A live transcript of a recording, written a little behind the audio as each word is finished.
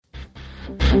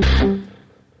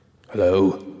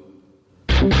Hello?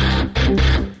 Can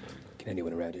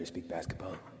anyone around here speak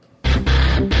basketball? There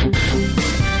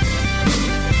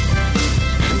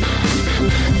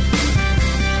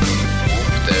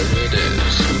it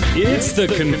is. It's the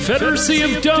Confederacy of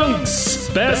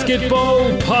Dunks Basketball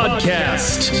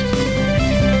Podcast.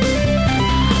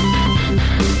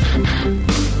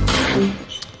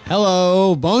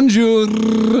 Hello, bonjour.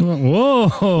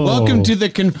 Whoa. Welcome to the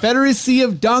Confederacy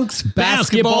of Dunks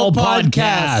Basketball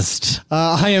Podcast.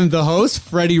 I am the host,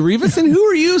 Freddie Rivas, and who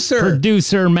are you, sir?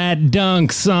 Producer Matt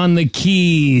Dunks on the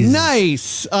keys.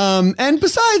 Nice. And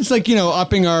besides,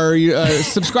 upping our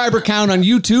subscriber count on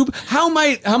YouTube, how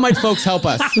might folks help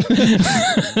us?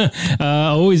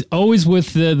 Always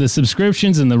with the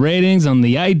subscriptions and the ratings on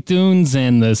the iTunes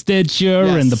and the Stitcher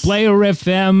and the Player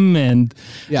FM and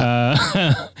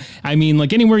I mean,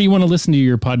 anywhere you want to listen to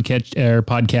your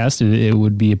podcast, it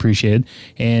would be appreciated.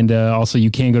 And also, you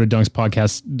can go to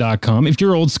dunkspodcast.com if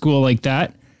you're old school like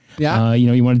that. Yeah.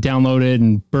 You want to download it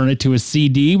and burn it to a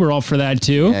CD. We're all for that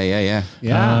too. Yeah.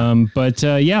 But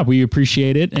we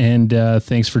appreciate it, and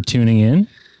thanks for tuning in.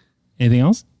 Anything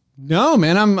else? No,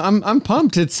 man, I'm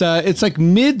pumped. It's like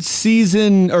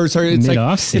mid-season, or sorry, it's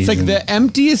Mid-off-season. It's like the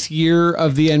emptiest year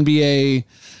of the NBA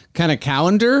kind of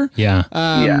calendar.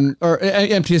 Or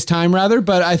emptiest time rather,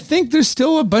 but I think there's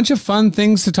still a bunch of fun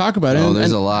things to talk about. Oh,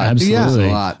 there's a lot. Absolutely. There's a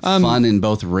lot. Fun in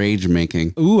both rage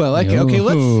making. Ooh, I like it. Okay,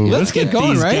 let's get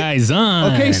going, these right? guys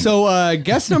on. Okay, so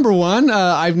guest number one,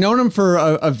 I've known him for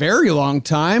a very long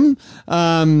time.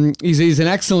 He's an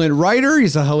excellent writer.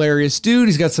 He's a hilarious dude.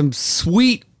 He's got some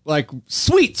sweet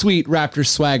Raptors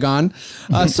swag on.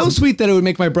 So sweet that it would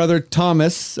make my brother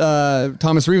Thomas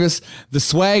Rivas, the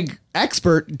swag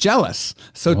expert, jealous.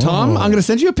 So Tom, I'm going to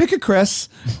send you a pic of Chris.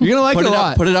 You're going to like it a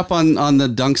lot. Put it up on the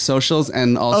Dunk socials,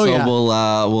 and also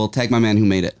we'll tag my man who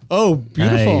made it. Oh,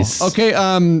 beautiful. Nice. Okay,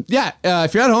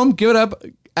 if you're at home, give it up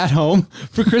at home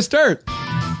for Chris Dart.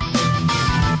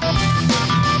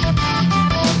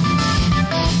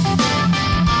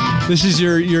 This is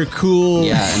your cool.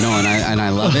 Yeah, no, and I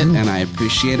love it, and I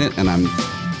appreciate it, and I'm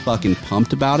fucking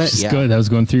pumped about it. Just good. That was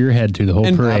going through your head through the whole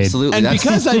parade. Absolutely. And That's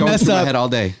because I going mess through my up head all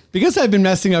day. Because I've been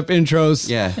messing up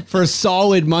intros for a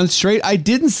solid month straight, I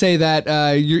didn't say that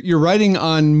you're writing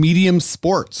on Medium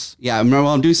Sports. Yeah, I'm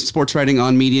doing some sports writing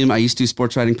on Medium. I used to do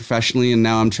sports writing professionally, and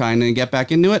now I'm trying to get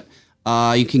back into it.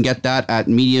 You can get that at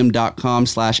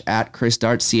medium.com/@ChrisDart,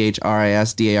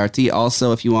 ChrisDart.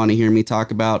 Also, if you want to hear me talk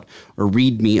about, or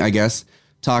read me, I guess,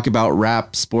 talk about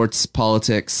rap, sports,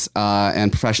 politics,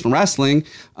 and professional wrestling,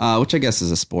 which I guess is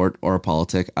a sport or a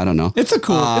politic. I don't know. It's it's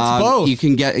both. You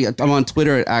can I'm on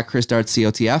Twitter at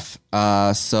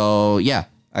ChrisDartCOTF. So yeah,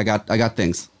 I got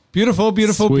things. Beautiful.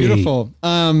 Sweet.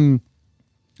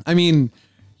 I mean,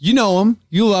 you know him,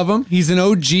 you love him. He's an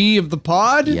OG of the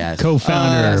pod. Yes.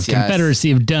 Co-founder of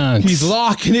Confederacy of Dunks. He's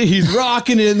locking it. He's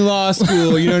rocking it in law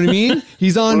school. You know what I mean?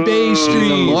 He's on Bay Street.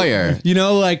 He's a lawyer. You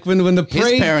know, like when the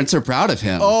parade. His parents are proud of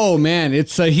him. Oh man,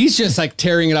 it's he's just like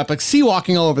tearing it up, like sea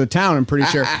walking all over the town. I'm pretty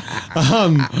sure.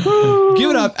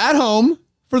 Give it up at home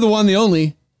for the one, the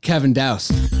only Kevin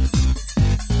Dowse.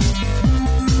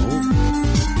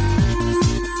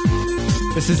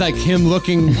 This is like him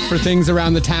looking for things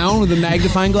around the town with a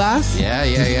magnifying glass. Yeah.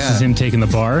 This is him taking the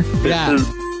bar. This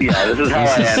is how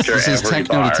I enter every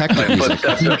bar. My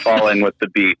footsteps are falling with the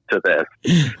beat to this.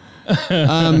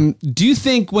 Do you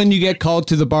think when you get called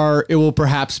to the bar, it will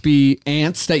perhaps be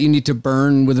ants that you need to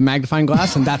burn with a magnifying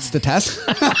glass, and that's the test?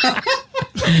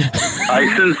 I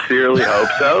sincerely hope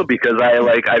so, because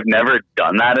I've never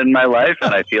done that in my life,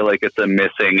 and I feel like it's a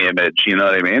missing image. You know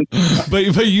what I mean?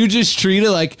 But you just treat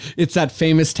it like it's that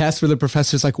famous test where the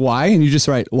professor's like, "Why?" and you just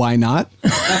write, "Why not?"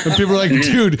 And people are like,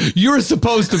 "Dude, you were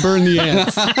supposed to burn the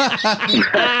ants."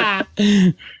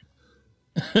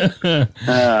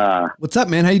 What's up,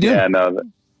 man? How you doing? Yeah, no,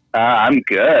 I'm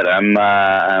good.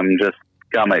 I'm just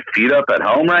got my feet up at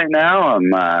home right now.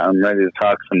 I'm ready to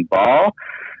talk some ball.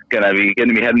 Gonna be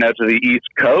heading out to the East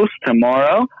Coast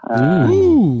tomorrow.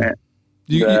 Ooh.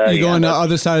 You going to the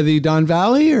other side of the Don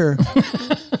Valley, or?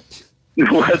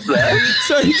 What's that?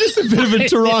 Sorry, just a bit of a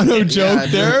Toronto joke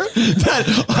there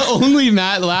that only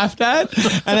Matt laughed at,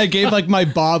 and I gave like my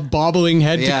bobbling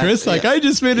head to Chris, like I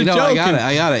just made a joke. I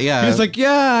got it. Yeah, he was like,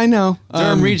 "Yeah, I know."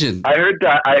 Durham region. I heard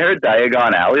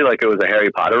Diagon Alley like it was a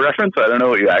Harry Potter reference. So I don't know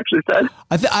what you actually said.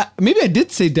 Maybe I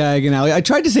did say Diagon Alley. I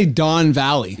tried to say Don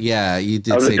Valley. Yeah, you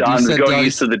did say Don. Going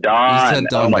east to the Don. You said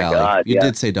Don my Valley. God, you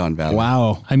did say Don Valley.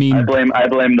 Wow. I mean, I blame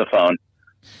the phone.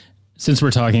 Since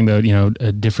we're talking about,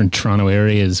 different Toronto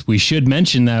areas, we should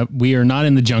mention that we are not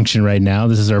in the Junction right now.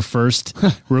 This is our first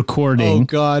recording. Oh,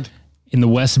 God. in the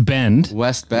West Bend.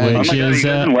 West Bend. Which you is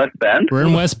guys in West Bend? we're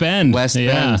in West Bend. West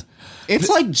Bend. It's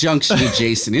like Junction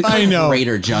adjacent. It's I like know.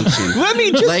 Greater Junction. Let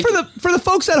me just Like- for the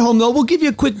folks at home though, we'll give you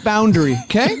a quick boundary,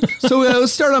 okay? So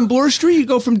let's start on Bloor Street. You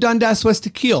go from Dundas west to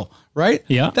Kiel, right?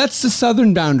 Yeah. That's the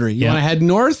southern boundary. You Yeah. want to head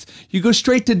north, you go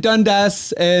straight to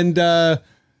Dundas and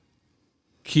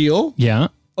Kiel. Yeah.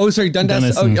 Oh, sorry, Dundas.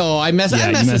 Dundas and- I messed Yeah,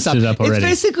 you this messed up. it up It's already.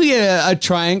 basically a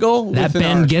triangle. That with an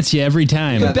bend arc. gets you every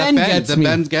time. The bend gets the me.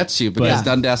 bend gets you because Yeah.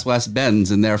 Dundas West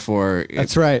bends, and therefore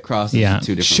That's it right. crosses Yeah.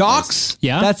 two different Shocks.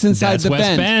 Yeah, That's inside that's the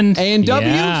West bend. Bend. A&W.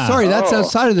 Yeah. Sorry, that's Oh.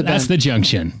 outside of the That's bend. the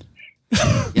junction. places.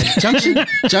 Yeah,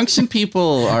 Junction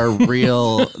people are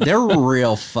real. They're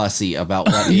real fussy about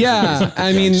what. is Yeah,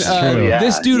 I mean, true.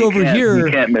 this dude you over can't- here. You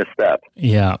can't misstep.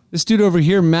 Yeah. This dude over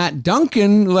here, Matt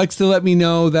Duncan, likes to let me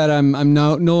know that I'm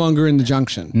no longer in the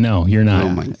junction. No, you're not. Oh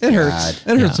my It hurts.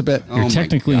 It hurts a bit. Oh You're my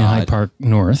technically in God. Hyde Park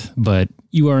North, but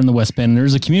you are in the West Bend.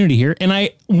 There's a community here, and I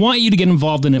want you to get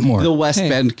involved in it more. The West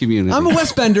Bend community. I'm a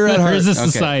West Bender at heart. There's a Okay,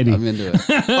 society. I'm into it.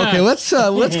 Okay, let's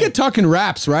get talking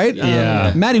raps, right?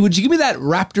 Yeah. Maddie, would you give me that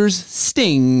Raptors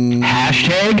sting?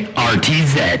 Hashtag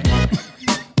RTZ.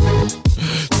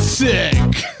 Sick.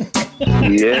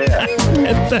 Yeah.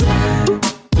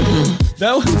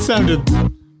 That one sounded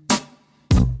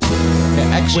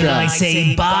extra. When I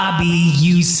say Bobby,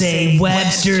 you say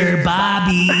Webster,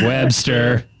 Bobby,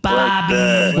 Webster.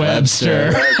 Bobby.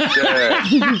 Webster.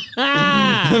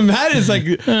 Matt is like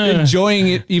enjoying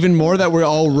it even more that we're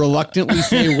all reluctantly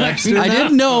saying Webster. I now.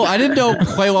 didn't know. I didn't know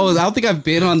quite what was. I don't think I've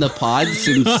been on the pod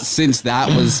since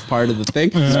that was part of the thing.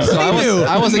 So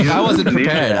I wasn't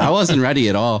prepared. I wasn't ready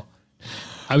at all.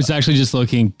 I was actually just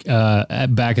looking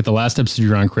back at the last episode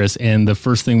you're on, Chris, and the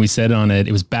first thing we said on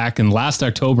it was back in last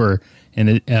October,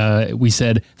 and we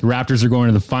said the Raptors are going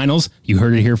to the finals. You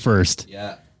heard it here first.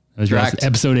 Yeah. That was your Correct.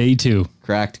 episode 82.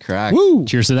 Correct. Woo.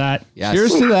 Cheers to that. Yes.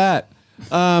 Cheers to that.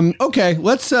 Okay,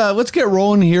 let's get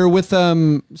rolling here with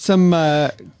some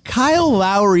Kyle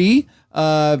Lowry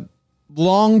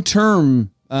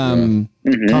long-term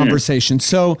conversation.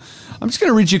 So I'm just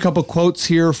going to read you a couple quotes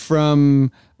here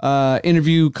from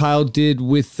interview Kyle did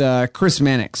with Chris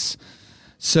Mannix.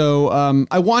 So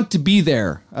I want to be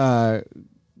there.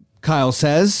 Kyle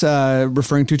says,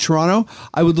 referring to Toronto,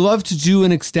 I would love to do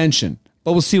an extension,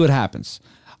 but we'll see what happens.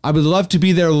 I would love to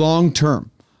be there long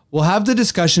term. We'll have the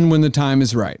discussion when the time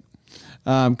is right.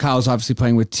 Kyle's obviously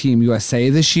playing with Team USA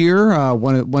this year,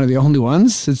 one of the only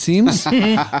ones, it seems.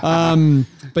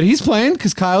 But he's playing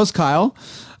because Kyle's Kyle.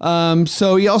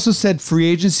 So he also said free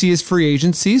agency is free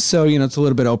agency. So, it's a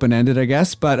little bit open-ended, I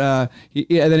guess. But then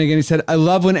again, he said, I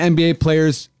love when NBA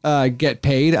players get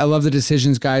paid. I love the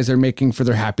decisions guys are making for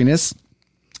their happiness.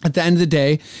 At the end of the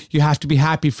day, you have to be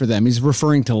happy for them. He's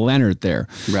referring to Leonard there.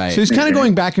 Right. So he's kind of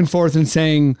going back and forth and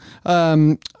saying,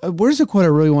 where's the quote I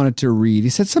really wanted to read?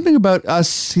 He said something about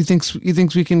us. He thinks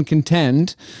we can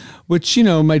contend, which,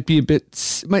 might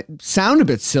sound a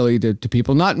bit silly to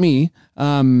people, not me.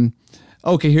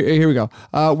 Okay, here we go.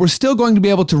 We're still going to be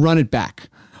able to run it back.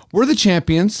 We're the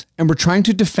champions, and we're trying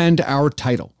to defend our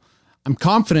title. I'm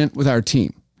confident with our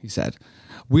team, he said.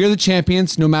 We are the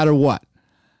champions no matter what.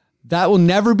 That will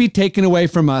never be taken away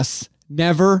from us.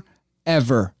 Never,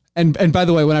 ever. And by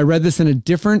the way, when I read this in a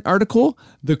different article,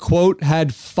 the quote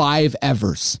had 5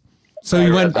 evers. So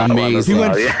he went amazing.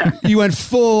 He went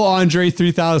full Andre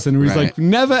 3000. Where he's Right. like,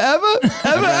 never, ever,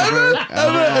 ever,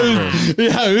 ever.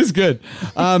 Yeah, it was good.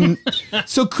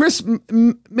 So Chris,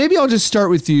 maybe I'll just start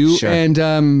with you. Sure.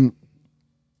 And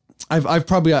I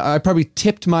probably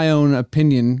tipped my own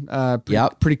opinion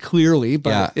pretty clearly, but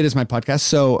Yeah. it is my podcast,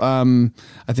 so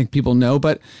I think people know.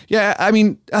 But yeah, I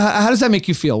mean, how does that make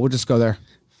you feel? We'll just go there.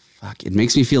 Fuck, it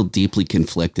makes me feel deeply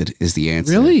conflicted is the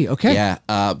answer. Really? Okay.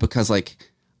 Yeah, because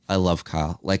I love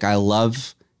Kyle. I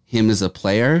love him as a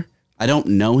player. I don't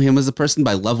know him as a person,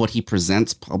 but I love what he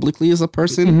presents publicly as a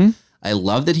person. Mm-hmm. I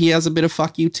love that he has a bit of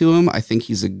fuck you to him. I think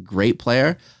he's a great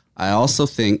player. I also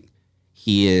think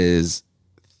he is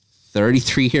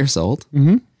 33 years old.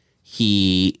 Mm-hmm.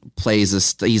 He plays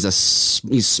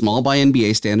he's small by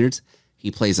NBA standards.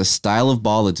 He plays a style of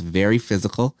ball that's very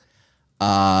physical.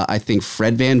 I think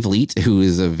Fred VanVleet, who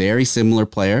is a very similar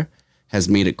player, has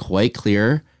made it quite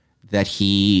clear that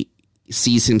he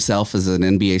sees himself as an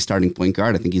NBA starting point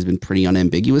guard. I think he's been pretty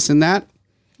unambiguous in that.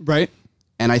 Right.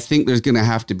 And I think there's going to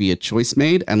have to be a choice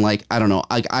made. And I don't know,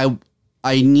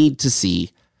 I need to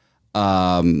see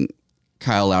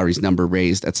Kyle Lowry's number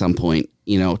raised at some point,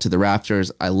 to the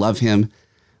Raptors. I love him.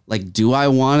 Do I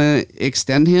want to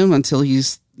extend him until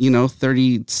he's,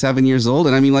 37 years old.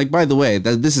 And I mean, like, by the way,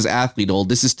 this is athlete old.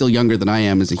 This is still younger than I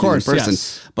am as a human person.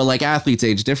 Yes. But like athletes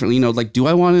age differently. Like, do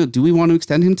we want to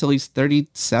extend him till he's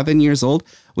 37 years old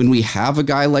when we have a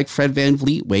guy like Fred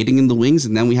VanVleet waiting in the wings,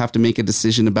 and then we have to make a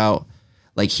decision about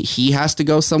like he has to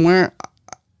go somewhere?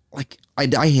 Like,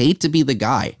 I hate to be the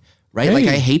guy, right? Hey. Like,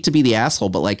 I hate to be the asshole,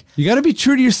 but like, you got to be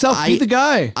true to yourself. Be the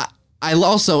guy.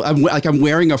 I'm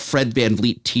wearing a Fred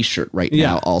VanVleet t-shirt right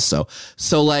now also.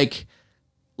 So like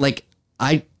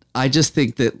I just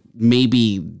think that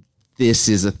maybe this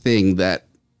is a thing that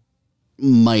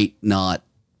might not,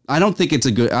 I don't think it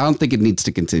needs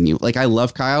to continue. Like, I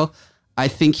love Kyle. I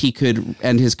think he could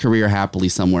end his career happily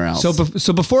somewhere else.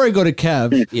 So before I go to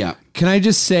Kev, can I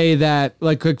just say that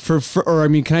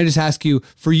can I just ask you,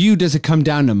 for you, does it come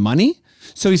down to money?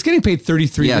 So he's getting paid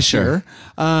 33 this year.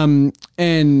 And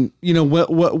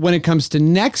when it comes to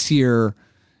next year,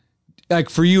 like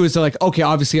for you, is like, okay,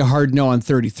 obviously a hard no on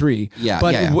 33.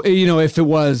 But if it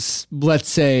was, let's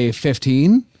say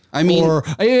 15, I mean, or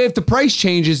if the price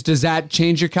changes, does that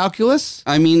change your calculus?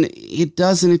 I mean, it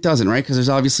does and it doesn't, right? Because there's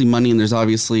obviously money and there's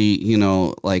obviously,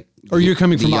 like, or you're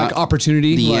coming from like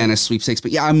opportunity, the Anna sweepstakes.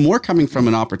 But yeah, I'm more coming from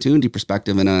an opportunity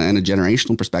perspective and a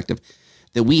generational perspective,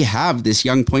 that we have this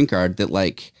young point guard that,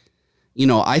 like,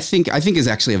 I think is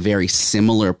actually a very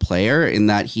similar player in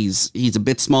that he's a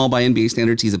bit small by NBA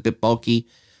standards. He's a bit bulky.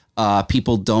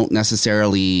 People don't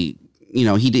necessarily,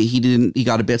 he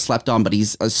got a bit slept on, but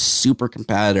he's a super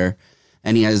competitor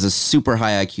and he is a super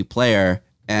high IQ player.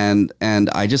 And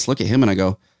I just look at him and I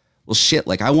go, well, shit,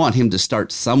 like, I want him to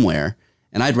start somewhere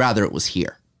and I'd rather it was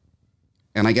here.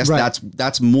 And I guess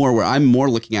that's more where I'm more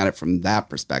looking at it from that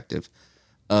perspective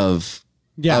of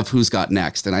who's got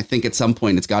next. And I think at some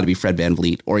point it's got to be Fred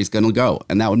VanVleet or he's going to go.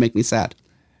 And that would make me sad.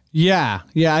 Yeah.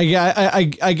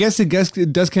 I guess it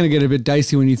does kind of get a bit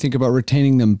dicey when you think about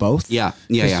retaining them both. Yeah.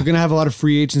 You're going to have a lot of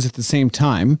free agents at the same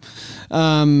time.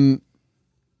 Kev,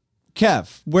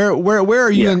 where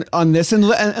are you on this? And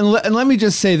let me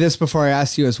just say this before I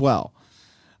ask you as well.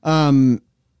 I'm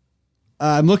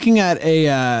looking at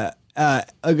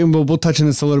we'll touch on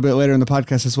this a little bit later in the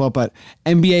podcast as well, but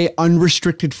NBA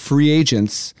unrestricted free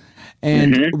agents.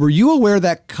 And were you aware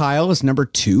that Kyle is number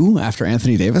 2 after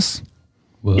Anthony Davis?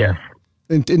 Well, yes.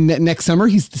 And next summer,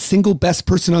 he's the single best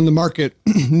person on the market,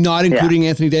 not including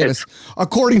Anthony Davis,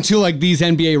 according to like these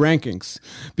NBA rankings.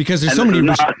 Because there's so many.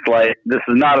 This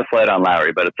is not a slight on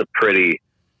Lowry, but it's a pretty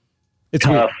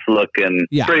tough looking,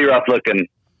 pretty rough looking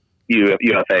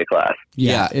UFA class.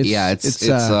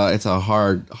 It's a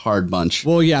hard bunch.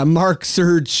 Well, yeah, Mark,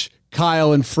 Serge,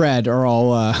 Kyle, and Fred are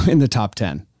all in the top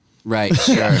 10. Right.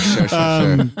 Sure.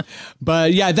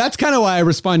 But yeah, that's kind of why I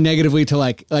respond negatively to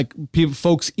like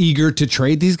folks eager to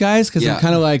trade these guys. Cause I'm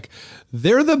kind of like,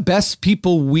 they're the best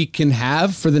people we can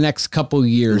have for the next couple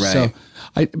years. Right.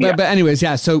 But anyways,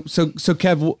 yeah. So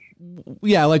Kev,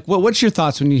 like what's your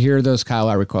thoughts when you hear those Kyle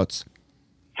Lowry quotes?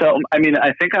 So, I mean,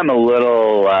 I think I'm a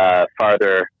little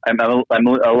farther. I'm a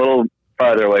little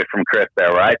farther away from Chris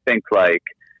there, where I think, like,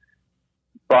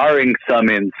 barring some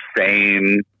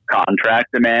insane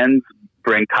contract demands,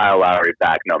 bring Kyle Lowry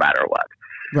back no matter what.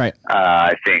 Right.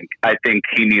 I think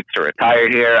he needs to retire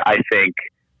here. I think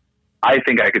I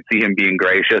could see him being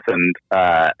gracious and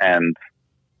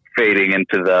fading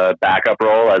into the backup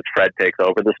role as Fred takes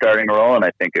over the starting role, and I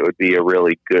think it would be a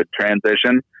really good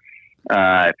transition.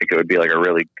 I think it would be like a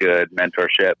really good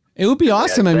mentorship. It would be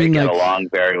awesome. I mean, get along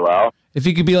very well. If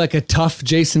he could be like a tough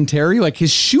Jason Terry, like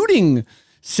his shooting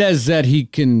says that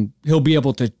he'll be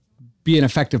able to be an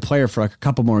effective player for like a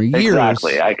couple more years.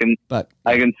 Exactly. I can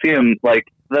see him. Like,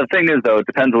 the thing is though, it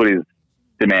depends what he's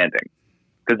demanding.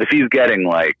 Because if he's getting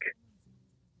like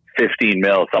 15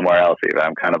 mil somewhere else, even,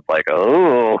 I'm kind of like,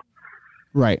 oh,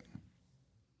 right.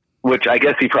 Which I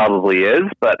guess he probably is,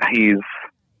 but he's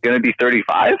going to be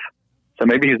 35. So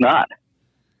maybe he's not.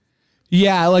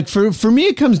 Yeah, like for me,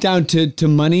 it comes down to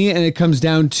money, and it comes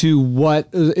down to what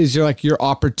is your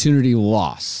opportunity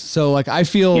loss. So like I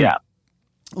feel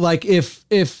like if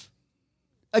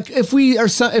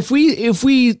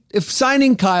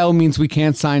signing Kyle means we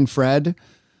can't sign Fred,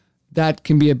 that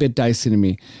can be a bit dicey to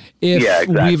me.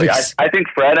 Exactly. I think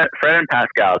Fred and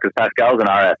Pascal, because Pascal's an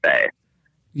RFA.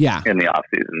 Yeah. In the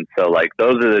offseason. So like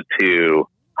those are the two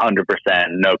 100%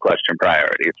 no question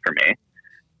priorities for me.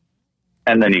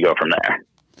 And then you go from there.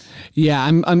 Yeah,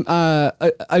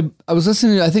 I was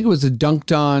listening to, I think it was a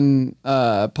Dunked On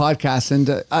podcast,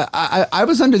 and I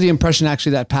was under the impression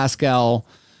actually that Pascal,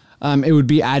 it would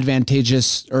be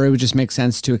advantageous, or it would just make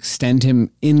sense to extend him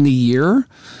in the year.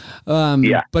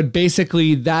 But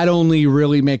basically that only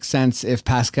really makes sense if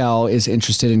Pascal is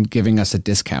interested in giving us a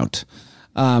discount.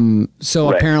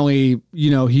 So apparently,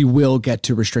 he will get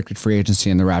to restricted free agency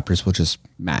and the Raptors will just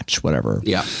match whatever.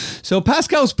 Yeah. So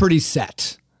Pascal's pretty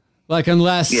set. Like,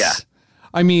 unless,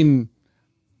 I mean,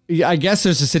 I guess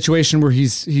there's a situation where he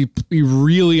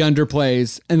really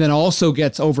underplays and then also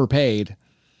gets overpaid.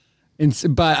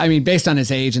 But I mean, based on his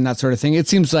age and that sort of thing, it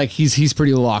seems like he's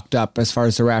pretty locked up as far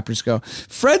as the Raptors go.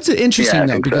 Fred's interesting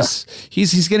though, because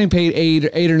he's getting paid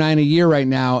eight or nine a year right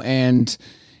now, and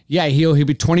he'll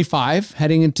be 25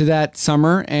 heading into that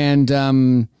summer, and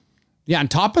on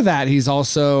top of that, he's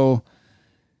also.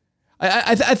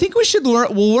 I think we should learn.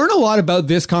 We'll learn a lot about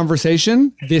this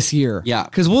conversation this year. Yeah,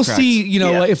 because we'll see.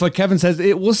 If what Kevin says,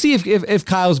 we'll see if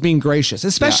Kyle's being gracious,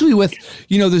 especially with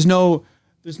there's no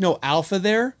alpha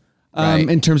there.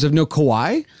 In terms of no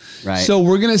Kawhi. Right. So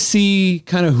we're going to see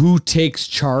kind of who takes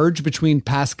charge between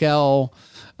Pascal,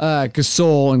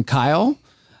 Gasol, and Kyle.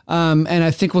 And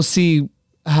I think we'll see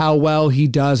how well he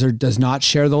does or does not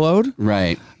share the load.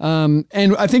 Right. And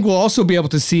I think we'll also be able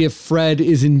to see if Fred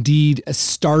is indeed a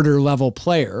starter level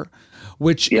player,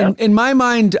 which in my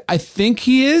mind, I think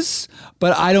he is,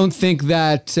 but I don't think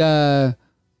that,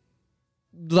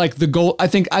 like the goal, I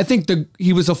think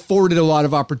he was afforded a lot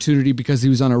of opportunity because he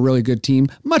was on a really good team,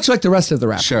 much like the rest of the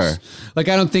Raptors. Sure. Like,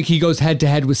 I don't think he goes head to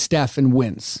head with Steph and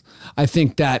wins. I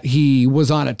think that he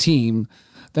was on a team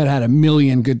that had a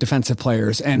million good defensive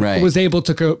players and was able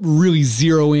to really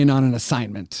zero in on an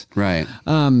assignment. Right.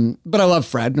 But I love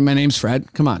Fred. My name's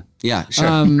Fred. Come on. Yeah,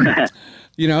 sure.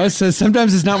 So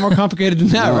sometimes it's not more complicated than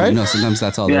that, right? No, sometimes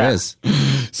that's all there is.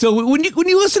 So when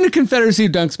you listen to Confederacy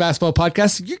of Dunks basketball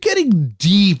podcast, you're getting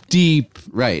deep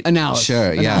analysis.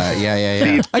 Sure.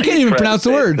 Yeah. I can't even pronounce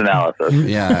the word. Analysis.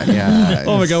 Yeah.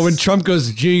 Oh my God. When Trump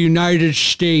goes, "The United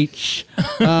States,"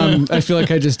 I feel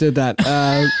like I just did that.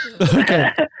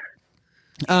 Okay.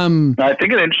 I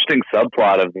think an interesting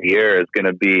subplot of the year is going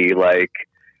to be like,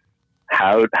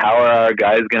 how are our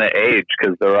guys going to age?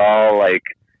 Because they're all like,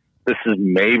 this is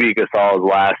maybe Gasol's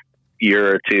last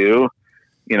year or two.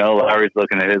 Lowry's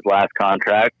looking at his last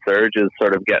contract. Serge is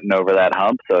sort of getting over that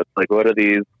hump. So it's like, what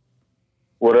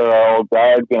are our old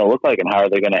guys going to look like, and how are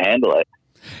they going to handle it?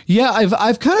 Yeah,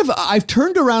 I've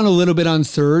turned around a little bit on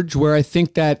Serge, where I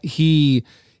think that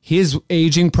his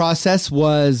aging process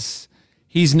was,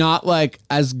 he's not like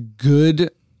as good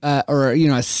or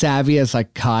as savvy as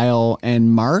like Kyle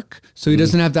and Mark. So he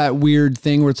doesn't have that weird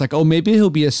thing where it's like, oh, maybe he'll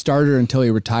be a starter until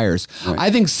he retires. Right. I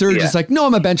think Serge is like, no,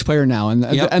 I'm a bench player now. And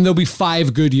there'll be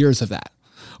 5 good years of that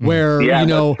where, I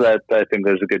think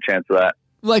there's a good chance of that.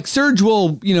 Like Serge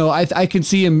will, I can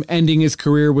see him ending his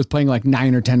career with playing like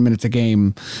 9 or 10 minutes a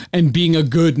game and being a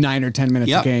good 9 or 10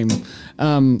 minutes a game.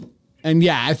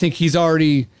 I think he's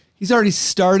already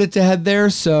started to head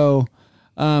there. So,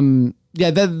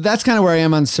 that's kind of where I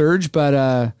am on Serge,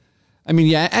 but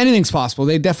anything's possible.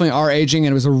 They definitely are aging,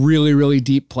 and it was a really, really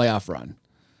deep playoff run.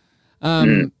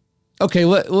 Okay,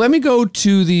 let me go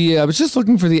to I was just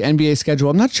looking for the NBA schedule.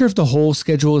 I'm not sure if the whole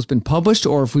schedule has been published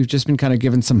or if we've just been kind of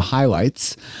given some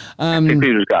highlights. I think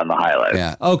we've just gotten the highlights.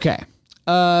 Yeah. Okay.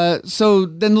 So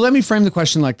then let me frame the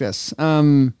question like this.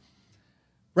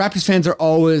 Raptors fans are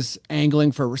always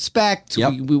angling for respect.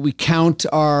 Yep. We count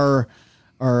our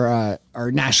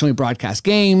nationally broadcast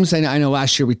games. I know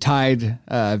last year we tied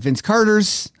Vince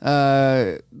Carter's,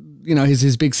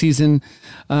 his big season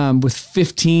with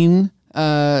 15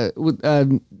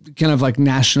 kind of like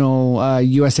national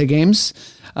USA games.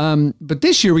 But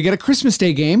this year we get a Christmas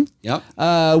Day game,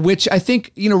 which I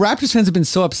think, Raptors fans have been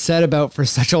so upset about for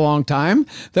such a long time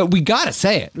that we got to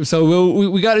say it. So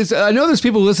we got to, I know there's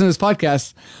people listening to this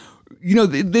podcast,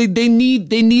 they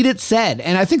need it said.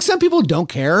 And I think some people don't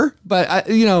care, but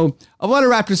a lot of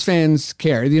Raptors fans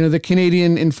care. The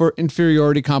Canadian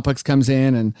inferiority complex comes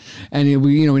in and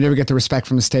we never get the respect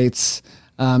from the States,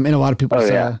 in a lot of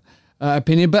people's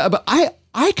opinion. But I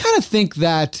kind of think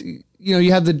that,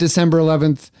 you have the December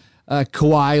 11th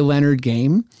Kawhi Leonard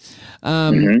game.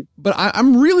 But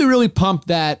I'm really, really pumped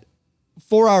that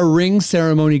for our ring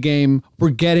ceremony game, we're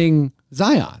getting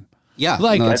Zion. Yeah,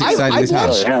 like I've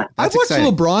watched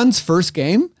LeBron's first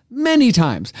game many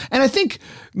times, and I think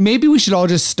maybe we should all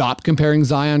just stop comparing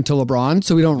Zion to LeBron,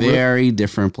 so we don't. Very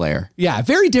different player. Yeah,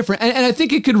 very different, and I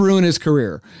think it could ruin his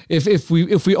career if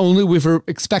we're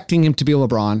expecting him to be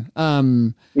LeBron.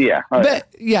 An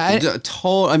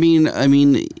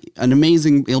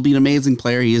amazing. He'll be an amazing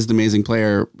player. He is an amazing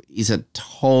player. He's a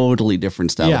totally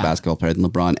different style of basketball player than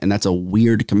LeBron, and that's a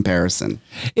weird comparison.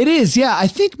 It is, yeah. I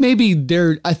think maybe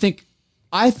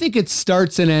I think it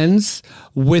starts and ends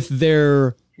with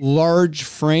their large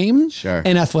frame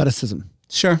and athleticism.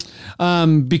 Sure.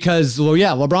 Because, well,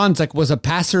 yeah, LeBron's like was a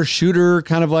passer, shooter,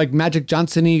 kind of like Magic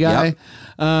Johnson-y guy.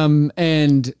 Yep.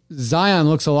 And Zion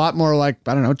looks a lot more like,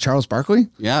 I don't know, Charles Barkley.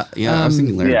 Yeah. I was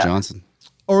thinking Larry Johnson.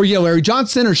 Or Larry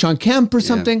Johnson or Sean Kemp or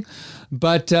something.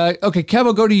 But okay, Kev,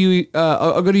 I'll go to you.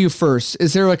 I'll go to you first.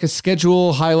 Is there like a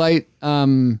schedule highlight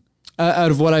out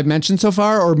of what I've mentioned so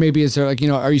far, or maybe is there like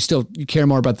are you care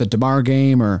more about the DeMar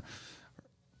game or?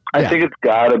 I think it's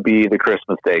got to be the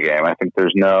Christmas Day game. I think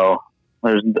there's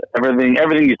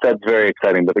everything you said is very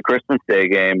exciting, but the Christmas Day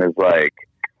game is like,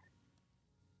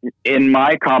 in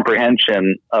my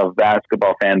comprehension of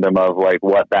basketball fandom of like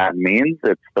what that means,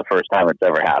 it's the first time it's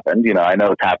ever happened. I know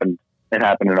it's happened. It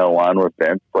happened in 2001 with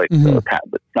Vince. Like, so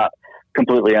it's not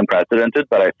completely unprecedented,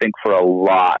 but I think for a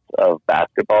lot of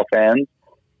basketball fans,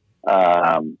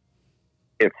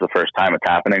 it's the first time it's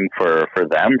happening for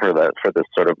them, for this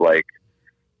sort of like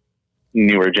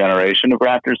newer generation of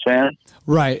Raptors fans.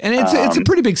 Right. And it's a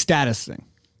pretty big status thing.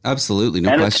 Absolutely.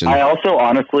 No question. I also,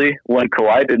 honestly, when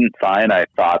Kawhi didn't sign, I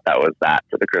thought that was that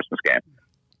for the Christmas game.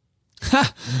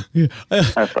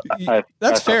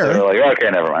 That's fair. They were like, okay,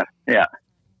 never mind. Yeah.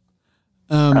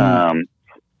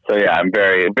 So yeah, I'm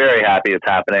very, very happy it's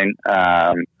happening.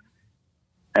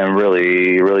 And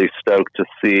really, really stoked to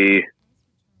see,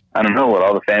 I don't know, what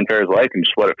all the fanfare is like and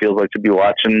just what it feels like to be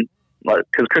watching.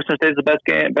 Because Christmas Day is the best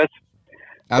day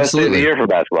of the year for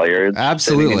basketball. You're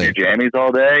sitting in your jammies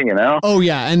all day, Oh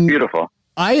yeah, and beautiful.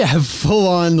 I have full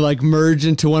on like merged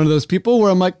into one of those people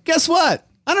where I'm like, guess what?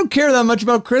 I don't care that much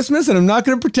about Christmas, and I'm not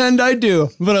going to pretend I do.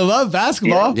 But I love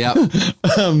basketball. Yeah.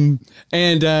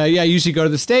 I usually go to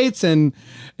the States, and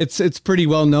it's pretty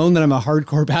well known that I'm a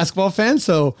hardcore basketball fan.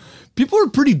 So people are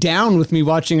pretty down with me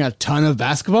watching a ton of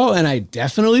basketball, and I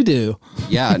definitely do.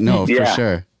 Yeah, no,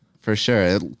 for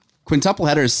sure. Quintuple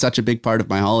header is such a big part of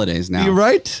my holidays now. You're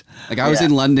right. Like I was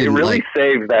in London. It really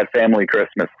saved that family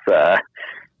Christmas day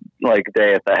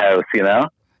at the house,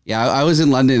 Yeah, I was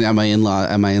in London at my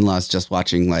in-laws just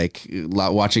watching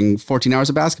 14 hours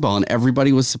of basketball, and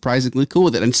everybody was surprisingly cool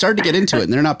with it and started to get into it.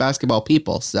 And they're not basketball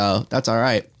people, so that's all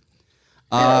right.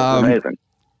 Yeah, it's amazing.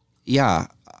 Yeah,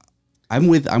 I'm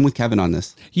with Kevin on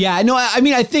this. Yeah, no, I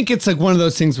mean, I think it's like one of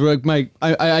those things where like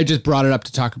I just brought it up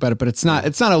to talk about it, but it's not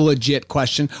a legit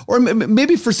question. Or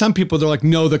maybe for some people they're like,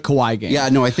 no, the Kawhi game. Yeah,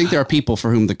 no, I think there are people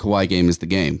for whom the Kawhi game is the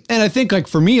game. And I think like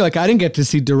for me, like I didn't get to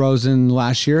see DeRozan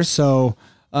last year, so.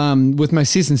 With my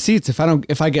season seats,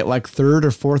 if I get like third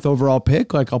or fourth overall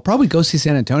pick, like I'll probably go see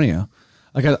San Antonio.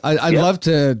 Like I'd love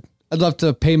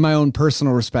to pay my own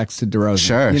personal respects to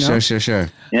DeRozan. Sure.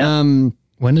 Yeah.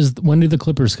 When do the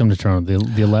Clippers come to Toronto?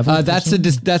 The 11th?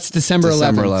 That's December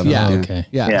 11th. Yeah. Oh, okay.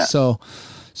 Yeah. So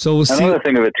we'll see. Another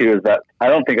thing of it too is that I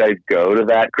don't think I'd go to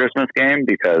that Christmas game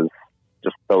because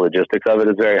just the logistics of it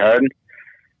is very hard.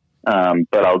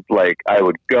 But I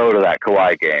would go to that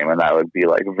Kawhi game, and that would be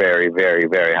like very, very,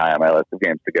 very high on my list of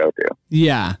games to go to.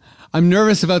 Yeah. I'm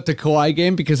nervous about the Kawhi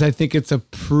game because I think it's a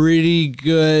pretty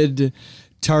good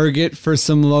target for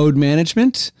some load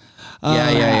management.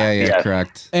 Yeah,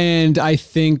 correct. And I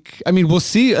think, we'll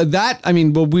see that.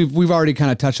 We've already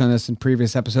kind of touched on this in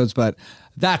previous episodes, but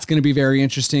that's going to be very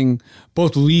interesting,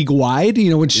 both league wide.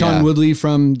 When Sean Woodley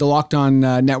from the Locked On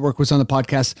Network was on the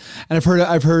podcast, and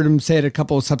I've heard him say it a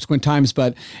couple of subsequent times.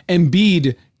 But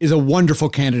Embiid is a wonderful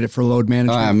candidate for load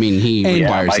management. He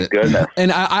requires it. Goodness.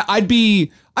 And I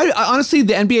honestly,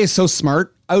 the NBA is so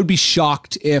smart. I would be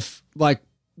shocked if like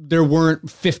there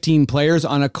weren't 15 players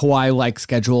on a Kawhi-like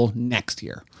schedule next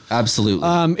year.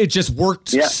 Absolutely. It just worked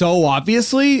so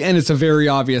obviously, and it's a very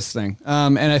obvious thing.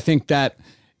 And I think that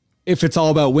if it's all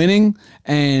about winning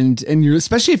and you're,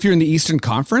 especially if you're in the Eastern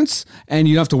Conference and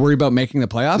you don't have to worry about making the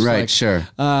playoffs. Right. Sure.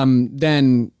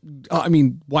 Then,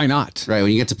 why not? Right.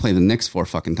 When you get to play the Knicks 4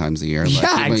 fucking times a year.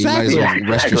 Exactly. You might as well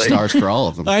rest your stars for all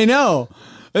of them. I know.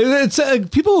 It's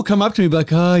people will come up to me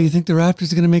like, oh, you think the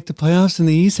Raptors are going to make the playoffs in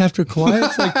the East after Kawhi?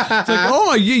 It's like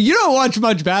oh, you don't watch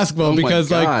much basketball because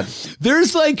like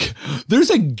there's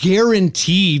a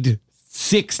guaranteed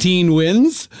 16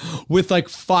 wins with like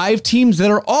 5 teams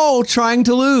that are all trying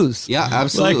to lose. Yeah,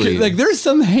 absolutely. Like there's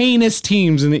some heinous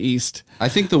teams in the East. I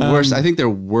think the worst. I think their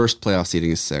worst playoff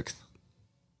seeding is 6th.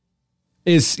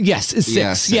 Is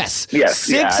 6. Yes.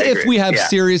 If we have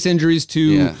serious injuries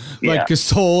to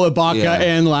Gasol, Ibaka,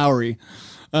 and Lowry.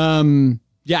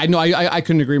 I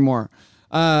couldn't agree more.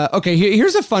 Okay,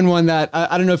 here's a fun one that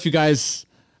I don't know if you guys.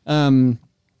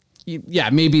 Maybe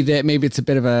it's a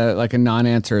bit of a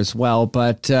non-answer as well.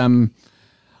 But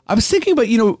I was thinking about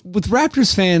with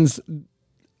Raptors fans,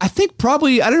 I think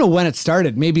probably I don't know when it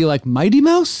started. Maybe like Mighty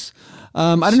Mouse.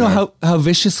 I don't know how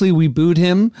viciously we booed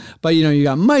him, but you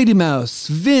got Mighty Mouse,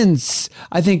 Vince,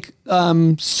 I think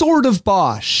sort of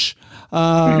Bosch.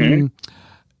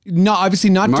 No,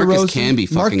 obviously not Marcus DeRozan. Camby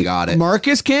fucking got it.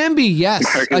 Marcus Camby, yes.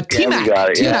 Camby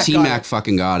got it, yeah. T-Mac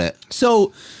fucking got it.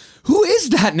 So who is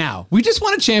that now? We just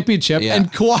won a championship,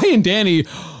 and Kawhi and Danny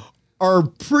are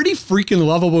pretty freaking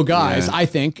lovable guys, I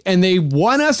think, and they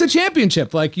won us a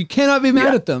championship. Like, you cannot be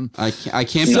mad at them. I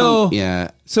can't.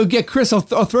 So Chris, I'll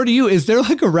throw to you. Is there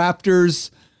like a Raptors?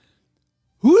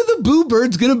 Who are the boo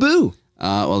birds gonna boo?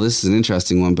 Well, this is an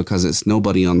interesting one because it's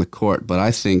nobody on the court, but I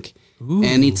think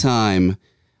anytime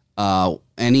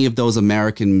any of those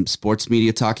American sports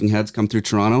media talking heads come through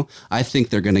Toronto, I think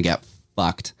they're going to get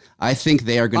fucked. I think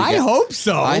they are going to I hope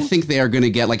so. I think they are going to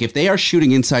get, like, if they are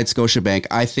shooting inside Scotiabank,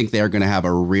 I think they are going to have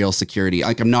a real security.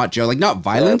 Like, I'm not joking, like, not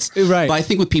violence, right? But I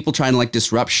think with people trying to, like,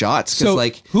 disrupt shots. So,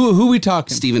 like, who we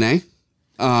talking? Stephen A.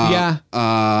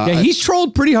 He's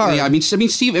trolled pretty hard. Yeah, I mean,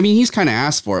 Steve. I mean, he's kind of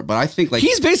asked for it, but I think like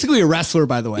he's basically a wrestler,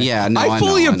 by the way. Yeah, no, I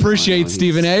fully appreciate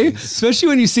Stephen A. Especially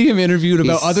when you see him interviewed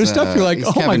about other stuff. You're like,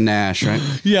 oh Kevin my Nash, right?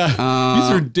 Yeah,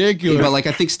 he's ridiculous. But like,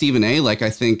 I think Stephen A. Like, I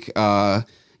think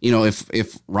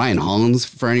if Ryan Hollins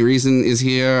for any reason is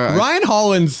here, Ryan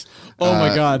Hollins. Oh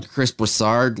my God, Chris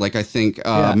Broussard. Like, I think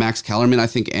Max Kellerman. I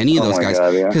think any of those guys,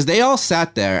 because they all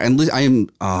sat there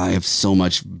and I have so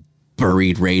much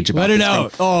buried rage about let it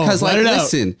out. Oh, because like,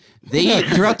 listen, they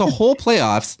throughout the whole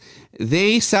playoffs,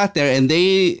 they sat there and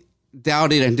they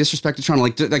doubted and disrespected Toronto.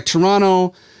 Like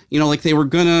Toronto, like they were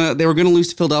gonna lose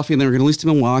to Philadelphia and they were gonna lose to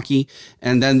Milwaukee,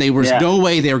 and then there was no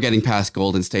way they were getting past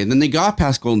Golden State. And then they got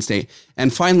past Golden State,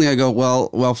 and finally I go,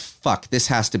 well, fuck, this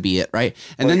has to be it, right?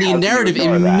 And then the narrative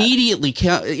immediately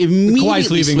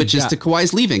switches to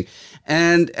Kawhi's leaving,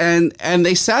 and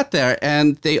they sat there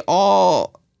and they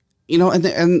all. They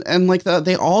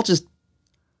all just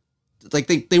like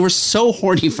they were so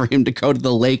horny for him to go to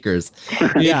the Lakers.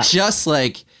 It just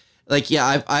I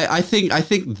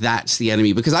think that's the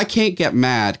enemy, because I can't get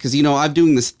mad because I'm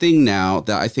doing this thing now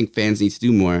that I think fans need to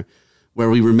do more, where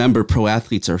we remember pro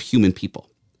athletes are human people.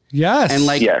 Yes. And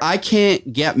I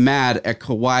can't get mad at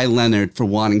Kawhi Leonard for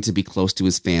wanting to be close to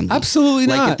his family. Absolutely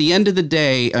not. Like, at the end of the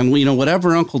day, and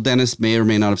whatever Uncle Dennis may or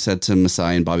may not have said to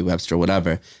Masai and Bobby Webster or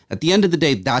whatever, at the end of the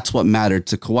day, that's what mattered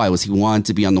to Kawhi, was he wanted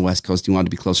to be on the West Coast. He wanted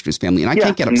to be closer to his family. And I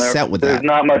can't get upset with that. There's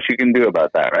not much you can do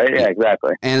about that, right? Yeah,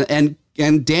 exactly.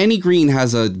 And Danny Green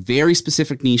has a very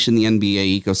specific niche in the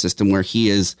NBA ecosystem where he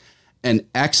is an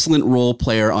excellent role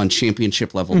player on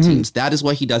championship level teams. That is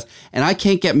what he does. And I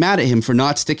can't get mad at him for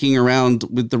not sticking around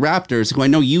with the Raptors, who I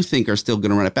know you think are still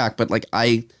going to run it back, but like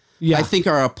I think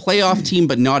are a playoff team,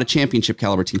 but not a championship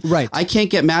caliber team. Right. I can't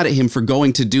get mad at him for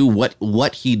going to do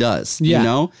what he does, And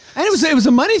it was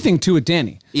a money thing too with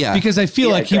Danny. Yeah. Because I feel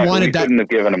like he wanted that. We couldn't have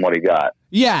given him what he got.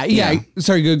 Yeah.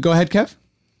 Sorry, go ahead, Kev.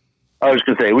 I was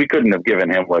going to say, we couldn't have given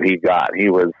him what he got.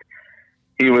 He was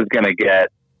going to get,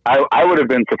 I would have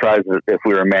been surprised if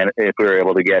we were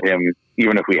able to get him,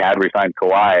 even if we had re-signed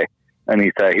Kawhi, and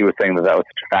he was saying that was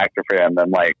such a factor for him.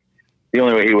 Then the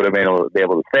only way he would have been able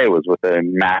to stay was with a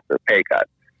massive pay cut.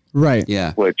 Right.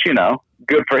 Yeah. Which,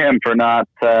 good for him for not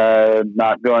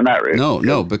going that route.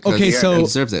 No, because he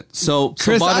deserves it. So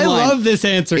Chris, I love this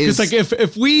answer because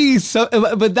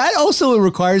but that also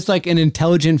requires like an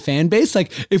intelligent fan base.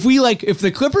 Like if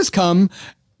the Clippers come,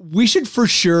 we should for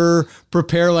sure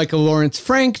prepare like a Lawrence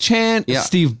Frank chant, a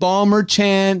Steve Ballmer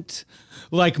chant,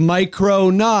 like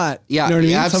micro not. Yeah, you know what I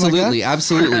mean?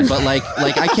 absolutely. But like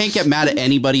I can't get mad at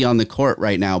anybody on the court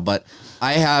right now, but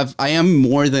I am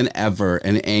more than ever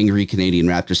an angry Canadian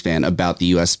Raptors fan about the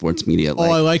U.S. sports media.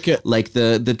 I like it. Like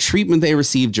the treatment they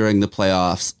received during the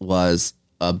playoffs was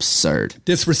absurd.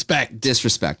 Disrespect.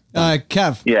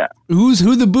 Kev. Yeah.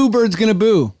 Who the boo bird's gonna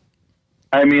boo?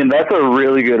 I mean, that's a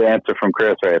really good answer from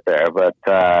Chris right there, but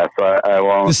so I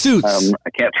won't. The suits. I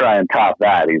can't try and top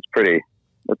that.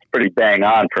 That's pretty bang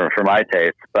on for my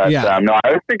taste. But no,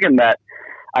 I was thinking that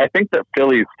I think that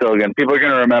Philly's still going. People are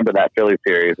going to remember that Philly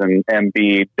series and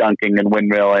be dunking and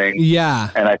windmilling. Yeah,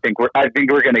 and I think we're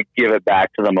going to give it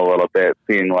back to them a little bit,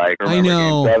 being like, remember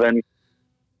Game 7.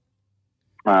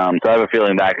 So I have a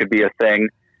feeling that could be a thing.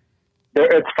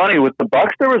 It's funny with the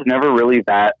Bucks. There was never really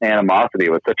that animosity.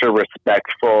 It was such a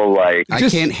respectful, like I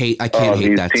can't hate that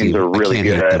these teams are really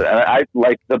good. And I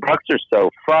like the Bucks are so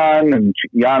fun, and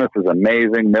Giannis is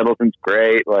amazing. Middleton's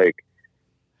great. Like,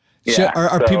 yeah.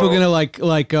 Are people gonna like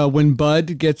when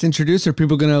Bud gets introduced? Are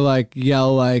people gonna like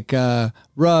yell like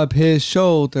rub his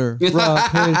shoulder, something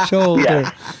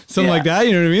like that?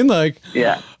 You know what I mean? Like,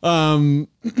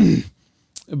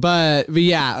 but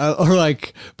yeah, I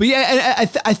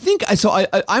think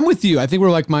I'm with you. I think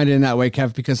we're like-minded in that way,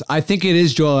 Kev, because I think it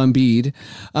is Joel Embiid,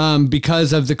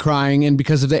 because of the crying and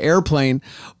because of the airplane.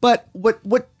 But what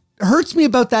hurts me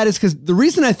about that is because the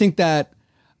reason I think that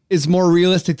is more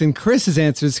realistic than Chris's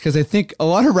answer is because I think a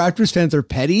lot of Raptors fans are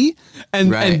petty,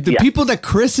 and the people that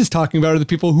Chris is talking about are the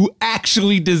people who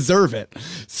actually deserve it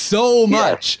so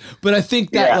much. But I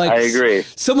think that I agree.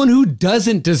 Someone who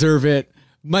doesn't deserve it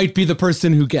might be the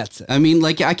person who gets it. I mean,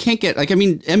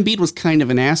 Embiid was kind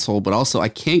of an asshole, but also I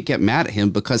can't get mad at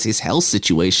him because his health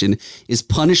situation is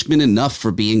punishment enough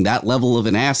for being that level of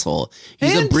an asshole.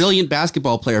 He's a brilliant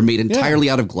basketball player made entirely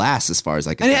out of glass, as far as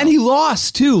I can tell. And he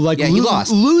lost too. Like, he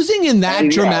lost. Losing in that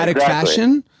dramatic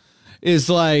fashion is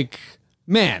like,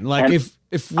 man, like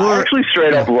if we're... I actually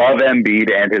straight up love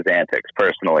Embiid and his antics,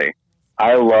 personally.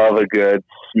 I love a good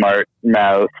smart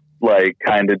mouth, like,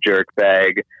 kind of jerk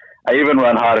bag. I even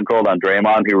run hot and cold on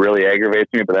Draymond, who really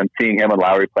aggravates me, but then seeing him and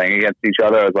Lowry playing against each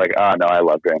other, I was like, oh, no, I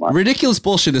love Draymond. Ridiculous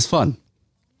bullshit is fun.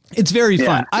 It's very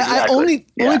fun. Exactly.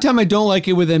 Only time I don't like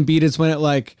it with Embiid is when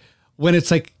it's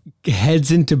like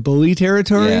heads into bully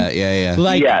territory. Yeah.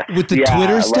 Like with the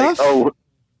Twitter stuff.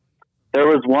 There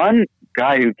was one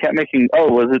guy who kept making,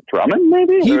 was it Drummond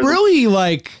maybe? He really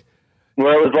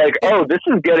where it was like, this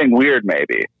is getting weird,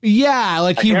 maybe. Yeah,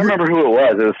 like I can't remember who it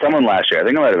was. It was someone last year. I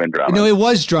think it might have been Drummond. No, it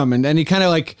was Drummond, and he kind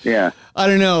of I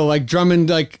don't know, like Drummond,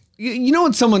 like you know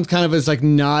when someone kind of is like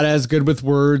not as good with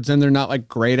words and they're not like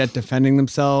great at defending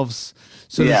themselves,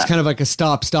 so it's kind of like a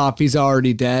stop, he's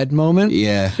already dead moment.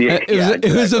 Yeah,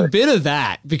 it was a bit of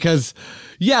that because.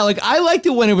 Yeah, like I liked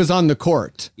it when it was on the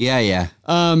court. Yeah.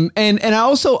 And I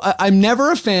also I'm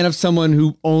never a fan of someone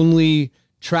who only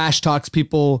trash talks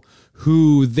people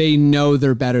who they know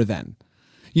they're better than.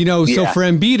 So for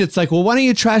Embiid, it's like, well, why don't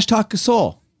you trash talk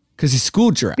Gasol? Because he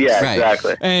schooled your ass. Yeah, right.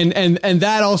 Exactly. And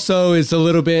that also is a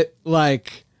little bit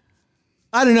like,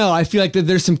 I don't know. I feel like that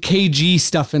there's some KG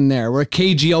stuff in there where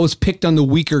KG always picked on the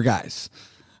weaker guys.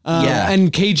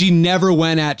 And KG never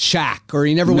went at Shaq or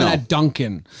he never went at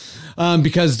Duncan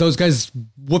because those guys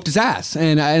whooped his ass.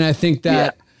 And I think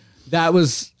that that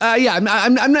was, I'm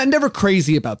not never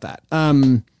crazy about that.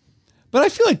 But I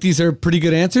feel like these are pretty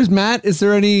good answers. Matt, is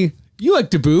there any, you like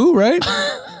to boo, right?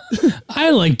 I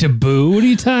like to boo. What are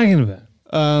you talking about?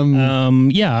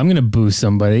 Yeah, I'm going to boo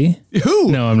somebody. Who?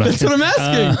 No, I'm not. That's what I'm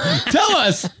asking. Tell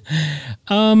us.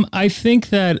 I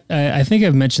think that, I think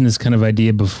I've mentioned this kind of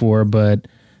idea before, but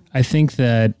I think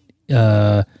that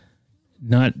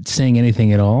not saying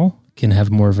anything at all can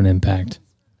have more of an impact.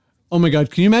 Oh my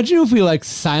God. Can you imagine if we like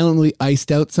silently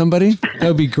iced out somebody? That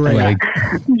would be great. Like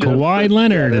Kawhi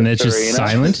Leonard and it's just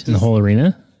silent in the whole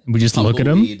arena. We just look at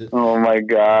him. Oh my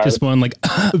God. Just one like,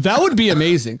 that would be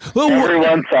amazing.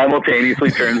 Everyone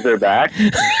simultaneously turns their back.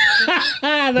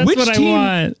 That's what I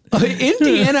want.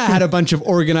 Indiana had a bunch of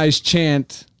organized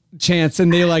chants,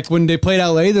 and they like when they played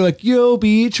LA, they're like, "You'll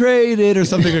be traded" or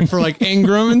something for like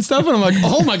Ingram and stuff. And I'm like,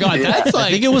 oh my God, that's like,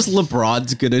 I think it was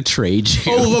LeBron's gonna trade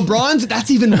you. Oh, LeBron's,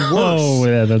 that's even worse. Oh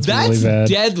yeah, that's really bad.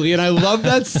 Deadly, and I love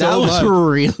that so much. That was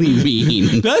really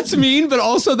mean. That's mean, but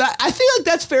also that I feel like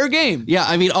that's fair game. Yeah,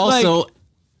 I mean, also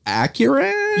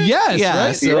accurate. Yes, yeah,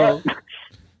 right? So,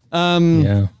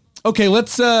 yeah. Okay,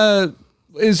 let's.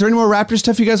 Is there any more Raptors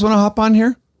stuff you guys want to hop on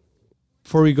here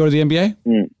before we go to the NBA?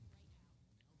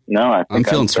 No, I think I'm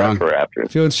feeling strong. For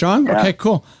Raptors. Feeling strong? Yeah. Okay,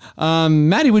 cool.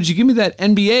 Maddie, would you give me that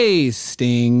NBA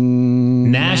sting?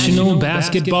 National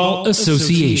Basketball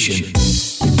Association.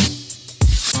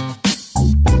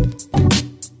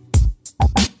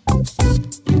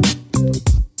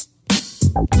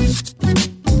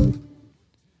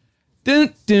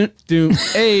 Dun, dun, dun.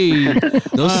 Hey.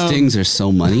 Those stings are so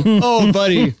money. Oh,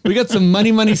 buddy. We got some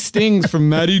money stings from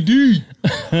Maddie D.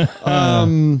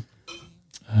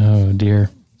 Oh, dear.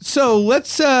 So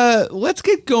let's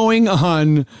get going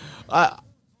on.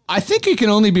 I think it can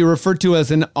only be referred to as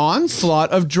an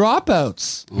onslaught of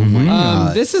dropouts. Oh my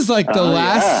God. This is like the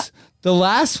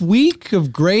last week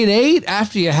of grade 8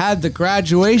 after you had the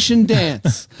graduation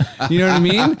dance. You know what I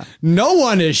mean? No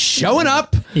one is showing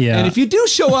up. Yeah. And if you do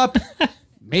show up,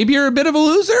 maybe you're a bit of a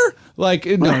loser. Like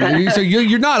no, so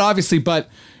you're not obviously, but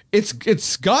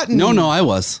it's gotten. No, I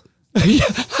was.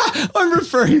 I'm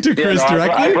referring to Chris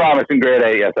directly. I promise in grade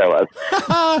 8, yes, I was.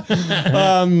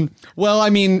 Well, I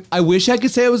mean, I wish I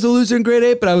could say I was a loser in grade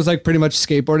 8, but I was like pretty much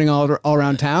skateboarding all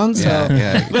around town. So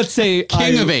let's say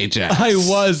King of Ajax. I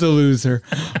was a loser.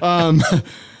 No,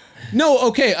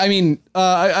 okay. I mean,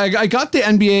 I got the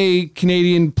NBA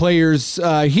Canadian players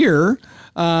here,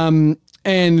 and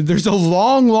there's a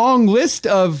long list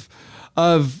of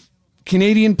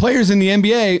Canadian players in the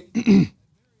NBA.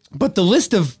 But the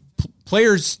list of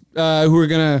players who are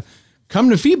going to come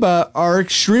to FIBA are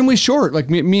extremely short. Like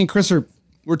me and Chris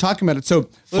we're talking about it. So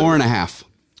 4.5.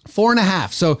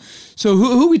 4.5. So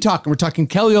who are we talking? We're talking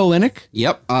Kelly Olynyk.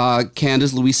 Yep.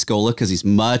 Canada's Luis Scola, because he's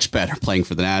much better playing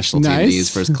for the national team than he is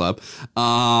for his club.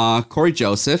 Corey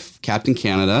Joseph, Captain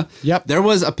Canada. Yep. There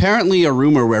was apparently a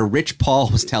rumor where Rich Paul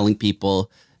was telling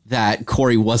people that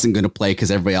Corey wasn't going to play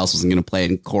because everybody else wasn't going to play,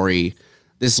 and Corey,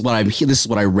 this is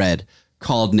what I read,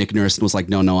 called Nick Nurse and was like,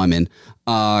 no, I'm in.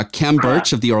 Kem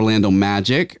Birch of the Orlando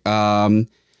Magic.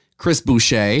 Chris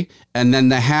Boucher, and then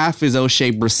the half is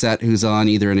O'Shea Brissett, who's on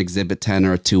either an Exhibit 10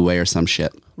 or a two-way or some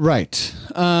shit. Right.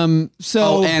 And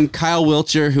Kyle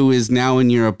Wiltshire, who is now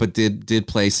in Europe, but did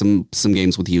play some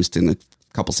games with Houston a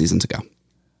couple seasons ago.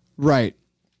 Right.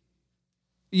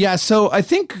 Yeah. So I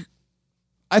think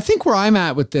where I'm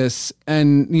at with this,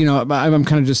 and I'm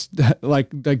kind of just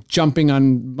like jumping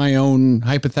on my own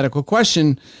hypothetical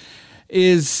question,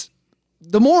 is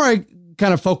the more I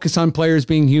kind of focus on players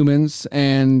being humans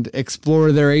and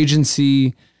explore their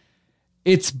agency,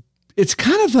 it's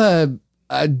kind of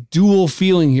a dual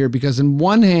feeling here, because on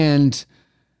one hand,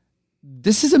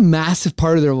 this is a massive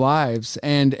part of their lives,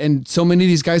 and so many of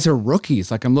these guys are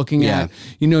rookies. Like I'm looking at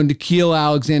Nickeil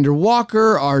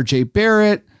Alexander-Walker, RJ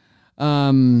Barrett,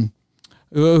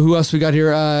 who else we got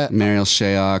here? Mariel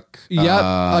Shayok.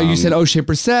 Yep. You said O'Shea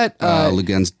Brissett.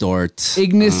 Lugens Dort.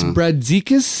 Ignis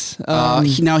Brazdeikis.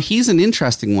 Now he's an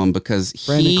interesting one because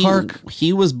Brandon Clark.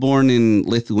 He was born in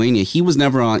Lithuania. He was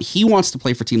never on. He wants to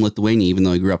play for Team Lithuania, even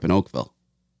though he grew up in Oakville.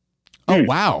 Oh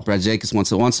wow. Brazdeikis wants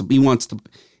to.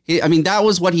 I mean, that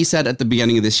was what he said at the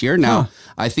beginning of this year. Now,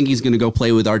 I think he's going to go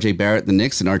play with RJ Barrett, the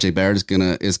Knicks, and RJ Barrett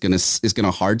is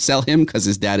gonna hard sell him because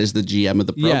his dad is the GM of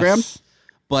the program. Yes.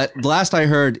 But the last I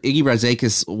heard, Iggy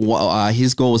Brazdeikis,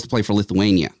 his goal was to play for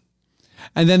Lithuania.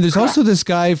 And then there's also this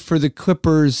guy for the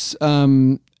Clippers,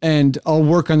 and I'll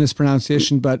work on this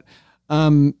pronunciation, but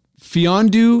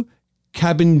Fiondu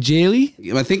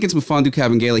Kabengele. I think it's Mufiondu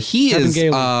Kabengele.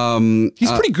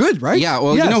 He's pretty good, right? Yeah,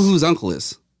 well, yes. You know who his uncle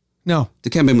is? No.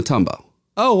 Dikembe Mutombo.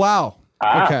 Oh, wow.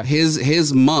 Okay.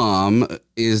 His mom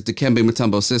is Dikembe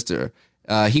Mutombo's sister.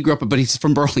 He grew up, but he's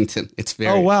from Burlington. It's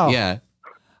very... Oh, wow. Yeah.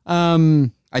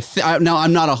 Now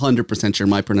I'm not 100% sure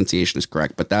my pronunciation is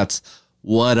correct, but that's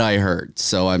what I heard.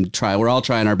 So we're all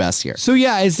trying our best here. So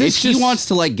yeah, is this if he wants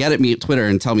to get at me at Twitter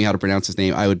and tell me how to pronounce his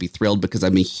name, I would be thrilled because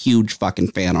I'm a huge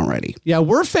fucking fan already. Yeah,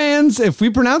 we're fans. If we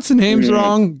pronounce the names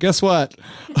wrong, guess what?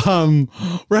 We're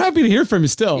happy to hear from you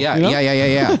still. Yeah, you know?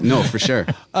 yeah. No, for sure.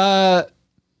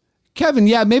 Kevin,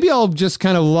 maybe I'll just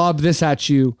kind of lob this at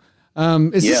you.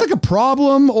 Is this like a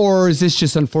problem, or is this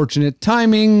just unfortunate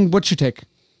timing? What's your take?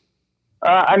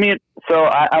 I'm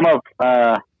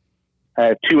I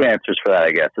have two answers for that,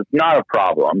 I guess. It's not a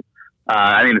problem.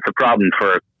 It's a problem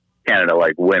for Canada,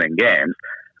 winning games.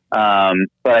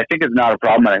 But I think it's not a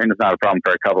problem. I think it's not a problem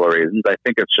for a couple of reasons. I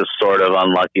think it's just sort of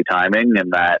unlucky timing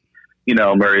in that,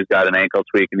 Murray's got an ankle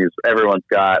tweak and everyone's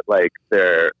got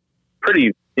their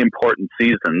pretty important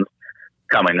seasons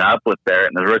coming up with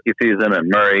Barrett in his rookie season, and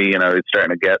Murray, he's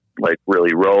starting to get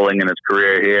really rolling in his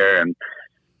career here. And,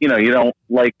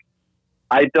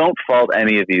 I don't fault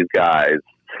any of these guys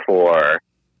for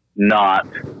not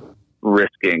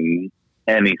risking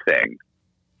anything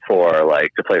for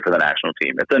to play for the national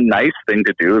team. It's a nice thing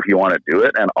to do if you want to do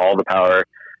it, and all the power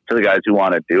to the guys who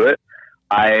want to do it.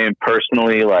 I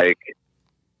personally I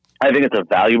think it's a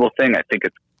valuable thing. I think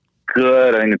it's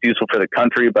good. I think it's useful for the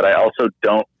country, but I also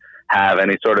don't have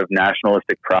any sort of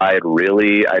nationalistic pride.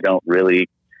 Really, I don't really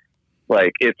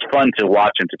it's fun to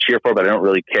watch and to cheer for, but I don't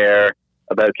really care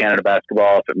about Canada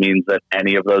basketball if it means that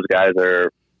any of those guys are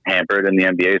hampered in the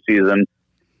NBA season.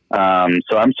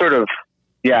 So I'm sort of,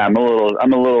 I'm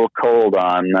a little cold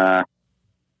on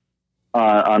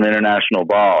international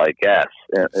ball, I guess.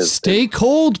 Stay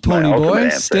cold, pony boy.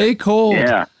 Stay cold.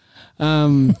 Yeah.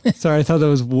 Sorry, I thought that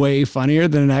was way funnier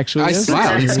than it actually is.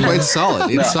 Wow, it's quite solid.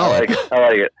 It's solid. I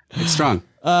like it. It's strong.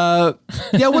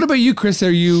 What about you, Chris?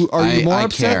 Are you more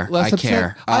upset? Care. Less I upset?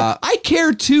 care. I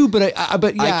care too, but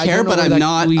I care, but I'm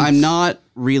not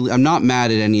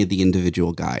mad at any of the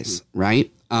individual guys,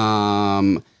 right?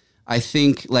 I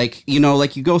think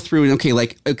you go through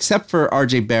and except for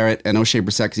RJ Barrett and O'Shea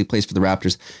Brissett because he plays for the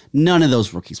Raptors, none of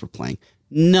those rookies were playing.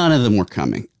 None of them were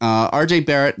coming. RJ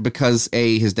Barrett, because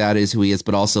his dad is who he is,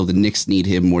 but also the Knicks need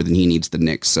him more than he needs the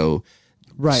Knicks. So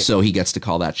he gets to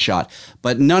call that shot.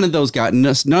 But none of those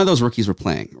rookies were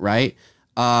playing, right?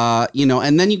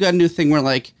 And then you got a new thing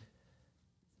where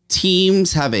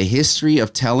teams have a history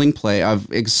of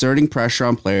of exerting pressure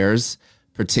on players,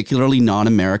 particularly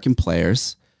non-American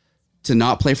players, to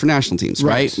not play for national teams,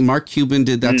 right? Mark Cuban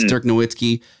did that to Dirk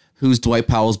Nowitzki, who's Dwight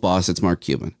Powell's boss. It's Mark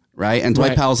Cuban, right? And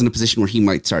Dwight Powell's in a position where he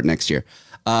might start next year.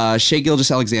 Shea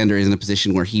Gilgeous-Alexander is in a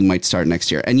position where he might start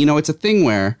next year. And, it's a thing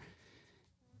where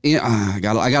I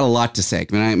got a lot to say.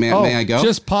 May I go?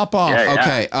 Just pop off.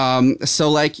 Okay.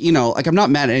 So I'm not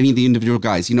mad at any of the individual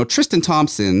guys. Tristan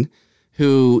Thompson,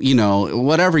 who,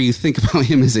 whatever you think about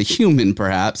him as a human,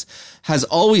 perhaps, has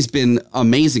always been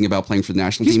amazing about playing for the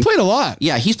national team. He's played a lot.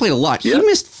 Yeah, he's played a lot. He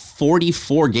missed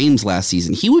 44 games last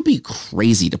season. He would be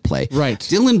crazy to play. Right.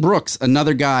 Dylan Brooks,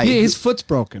 another guy. Yeah, his foot's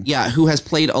broken. Yeah, who has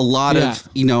played a lot of,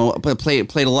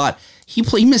 played a lot. He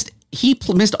missed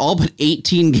all but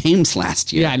 18 games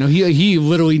last year. Yeah, no, he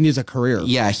literally needs a career.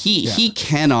 Yeah, he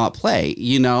cannot play,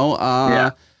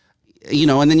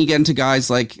 and then you get into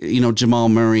guys like, Jamal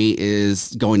Murray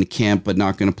is going to camp, but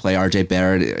not going to play. RJ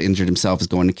Barrett injured himself, is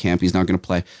going to camp. He's not going to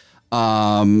play.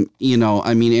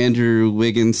 Andrew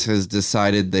Wiggins has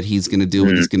decided that he's going to do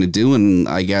what he's going to do. And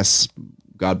I guess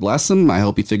God bless him. I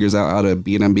hope he figures out how to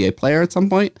be an NBA player at some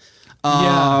point.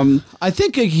 I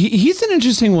think he's an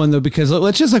interesting one though, because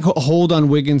let's just hold on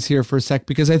Wiggins here for a sec,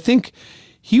 because I think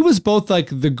he was both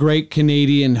the great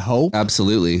Canadian hope.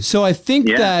 Absolutely. So I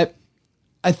think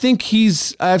I've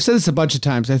said this a bunch of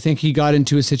times. I think he got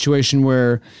into a situation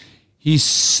where he's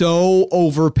so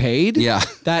overpaid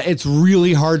that it's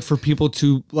really hard for people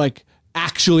to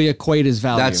actually equate his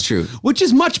value. That's true. Which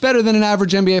is much better than an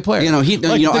average NBA player.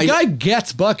 The guy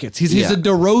gets buckets. He's a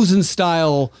DeRozan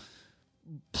style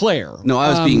player. No, I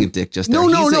was being a dick just there.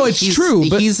 No, it's true.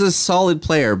 But he's a solid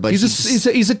player, but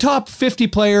he's a top 50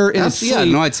 player in his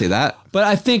league. I'd say that. But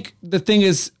I think the thing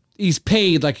is, he's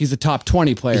paid like he's a top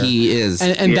 20 player. He is.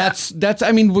 And that's,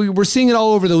 we're seeing it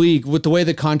all over the league with the way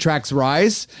the contracts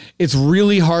rise. It's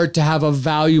really hard to have a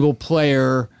valuable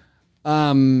player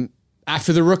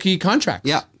after the rookie contract.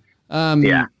 Yeah.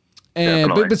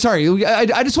 But sorry,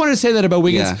 I just wanted to say that about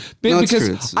Wiggins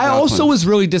because I also was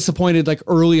really disappointed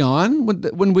early on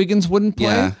when Wiggins wouldn't play.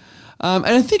 Yeah. And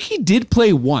I think he did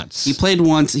play once. He played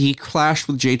once. He clashed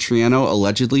with Jay Triano,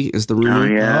 allegedly, is the rumor. Oh,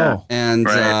 yeah. And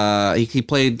he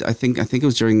played, I think it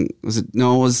was during,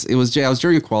 it was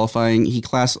during a qualifying.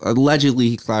 Allegedly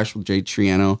he clashed with Jay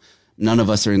Triano. None of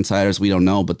us are insiders. We don't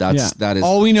know, but that is.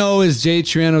 All we know is Jay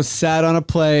Triano sat on a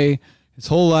play his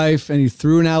whole life and he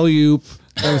threw an alley-oop.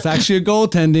 That was actually a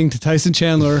goaltending to Tyson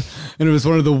Chandler, and it was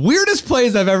one of the weirdest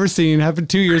plays I've ever seen. It happened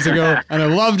 2 years ago, and I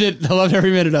loved it. I loved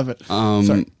every minute of it.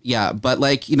 Yeah, but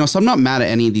so I'm not mad at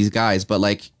any of these guys, but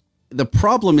the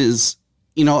problem is,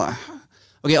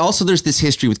 okay, also there's this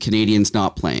history with Canadians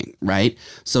not playing, right?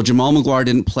 So Jamal Magloire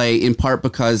didn't play in part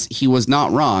because he was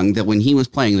not wrong that when he was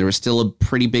playing, there was still a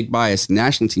pretty big bias in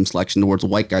national team selection towards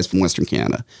white guys from Western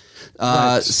Canada.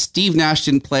 Steve Nash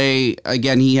didn't play.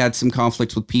 Again, he had some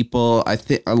conflicts with people. I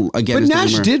think but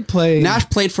Nash did play. Nash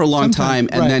played for a long time,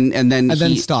 and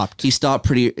then stopped. He stopped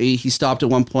at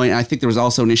one point. I think there was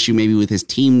also an issue maybe with his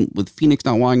team, with Phoenix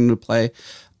not wanting him to play.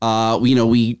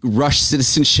 We rushed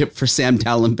citizenship for Sam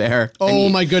Dalembert. Oh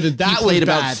my goodness, that he played was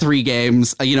about bad. 3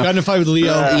 games. Got in a fight with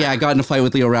Leo. Got in a fight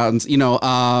with Leo Routens.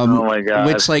 Oh my god.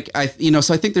 Which so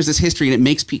I think there's this history, and it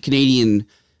makes Canadian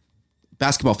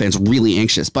basketball fans really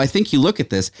anxious. But I think you look at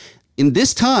this. In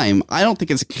this time, I don't think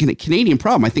it's a Canadian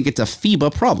problem. I think it's a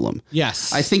FIBA problem.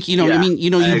 Yes. I think, what I mean?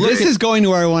 This is going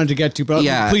to where I wanted to get to, but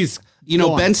please.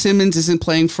 Ben Simmons isn't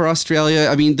playing for Australia.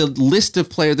 I mean, the list of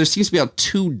players, there seems to be about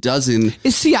 24.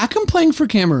 Is Siakam playing for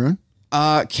Cameroon?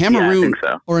 Cameroon. I think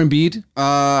so. Or Embiid?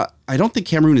 I don't think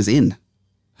Cameroon is in.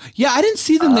 Yeah, I didn't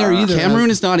see them there either. Cameroon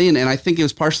is not in, and I think it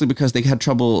was partially because they had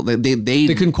trouble. They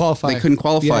couldn't qualify. They couldn't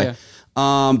qualify. Yeah.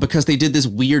 Because they did this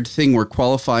weird thing where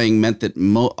qualifying meant that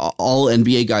all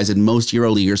NBA guys and most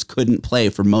EuroLeaguers couldn't play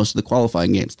for most of the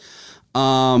qualifying games.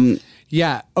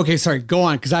 Yeah. Okay. Sorry. Go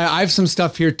on, because I have some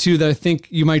stuff here too that I think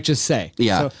you might just say.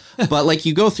 Yeah. But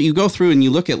you go through and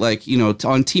you look at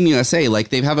on Team USA,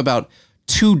 they have about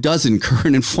 24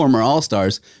 current and former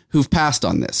All-Stars who've passed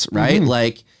on this, right?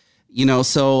 Mm-hmm.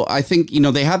 So I think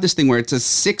they have this thing where it's a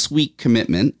 6-week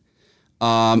commitment.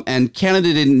 And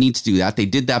Canada didn't need to do that. They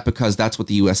did that because that's what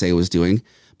the USA was doing.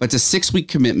 But it's a 6-week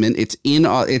commitment. It's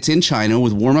in China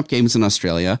with warm-up games in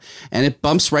Australia, and it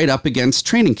bumps right up against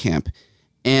training camp.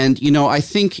 And I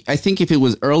think if it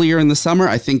was earlier in the summer,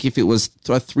 I think if it was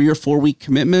a 3 or 4 week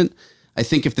commitment, I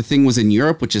think if the thing was in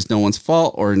Europe, which is no one's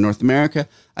fault, or in North America,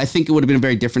 I think it would have been a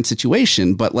very different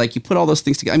situation. But you put all those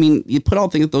things together. I mean, you put all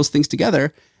those things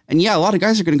together. And a lot of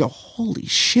guys are going to go, holy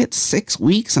shit, 6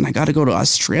 weeks, and I got to go to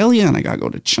Australia, and I got to go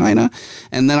to China,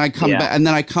 and then I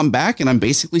come back, and I'm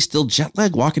basically still jet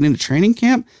lag walking into training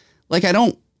camp. I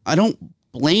don't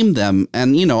blame them,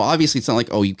 and obviously it's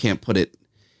not you can't put it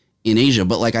in Asia,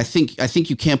 but like I think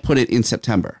you can't put it in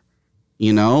September.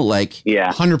 You know, like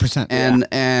 100%.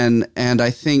 And I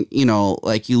think, you know,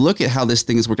 like you look at how this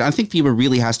thing is working. I think FIBA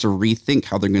really has to rethink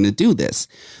how they're going to do this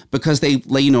because they've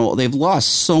lost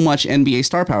so much NBA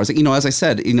star powers. You know, as I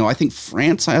said, you know, I think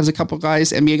France has a couple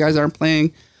guys, NBA guys aren't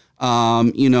playing.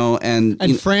 You know,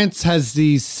 and France has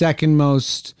the second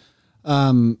most.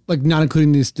 Like not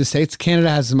including the states, Canada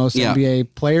has the most NBA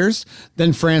players,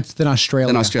 then France, then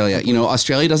Australia. You know,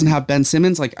 Australia doesn't have Ben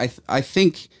Simmons. Like I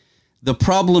think the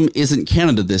problem isn't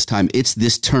Canada this time; it's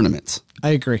this tournament. I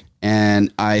agree,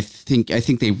 and I think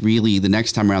they really the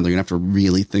next time around they're gonna have to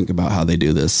really think about how they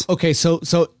do this. Okay, so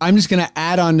I'm just gonna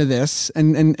add on to this,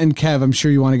 and Kev, I'm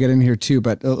sure you want to get in here too,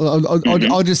 but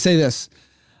I'll just say this.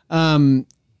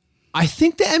 I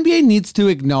think the NBA needs to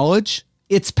acknowledge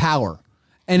its power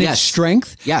and its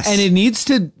strength. Yes. And it needs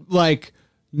to like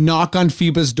knock on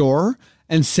FIBA's door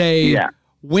and say,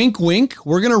 wink, wink,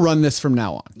 we're going to run this from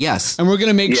now on. Yes. And we're going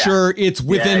to make sure it's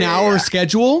within our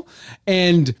schedule.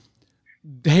 And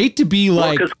hate to be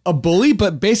like a bully,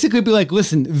 but basically be like,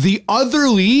 listen, the other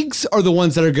leagues are the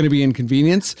ones that are going to be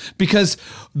inconvenienced because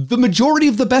the majority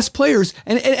of the best players,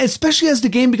 and especially as the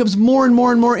game becomes more and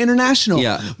more and more international,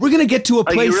 we're going to get to a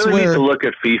place you really where need to look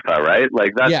at FIFA, right?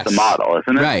 Like that's the model,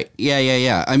 isn't it? Right.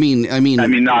 Yeah. I mean,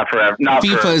 not forever.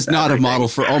 FIFA is not a model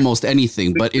for almost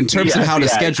anything, but in terms of how to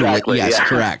schedule it,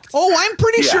 correct. Oh, I'm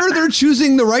pretty sure they're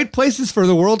choosing the right places for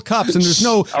the World Cups, and there's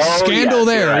no scandal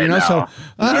there, you know. So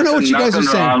I don't know what you guys are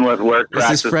saying. Wrong with work this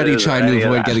is Freddie trying to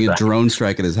avoid getting a drone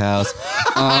strike at his house.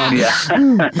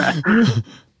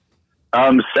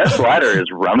 Seth Slider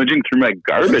is rummaging through my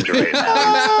garbage right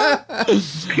now.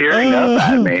 Peering up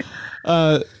at me.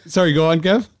 Sorry, go on,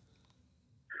 Kev.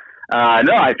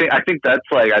 No, I think that's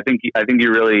like I think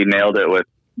you really nailed it with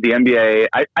the NBA.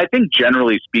 I think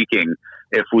generally speaking,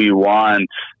 if we want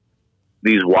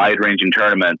these wide-ranging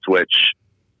tournaments, which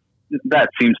that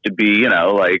seems to be, you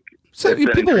know, like. So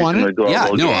people want it.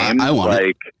 I want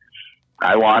it.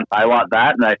 I want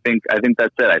that, and I think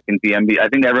that's it. I think the NBA. I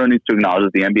think everyone needs to acknowledge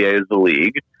that the NBA is the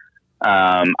league.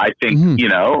 I think you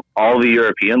know all the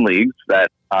European leagues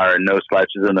that are no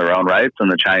slouches in their own rights,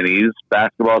 and the Chinese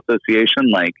Basketball Association,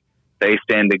 like they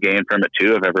stand to gain from it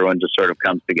too if everyone just sort of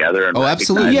comes together. And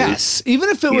absolutely, yes. Even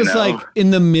if it was like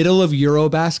in the middle of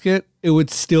Eurobasket, it would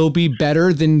still be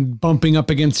better than bumping up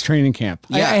against training camp.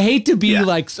 I hate to be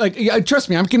like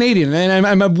trust me, I'm Canadian, and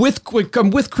I'm with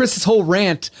Chris's whole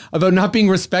rant about not being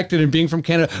respected and being from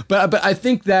Canada. But I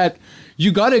think that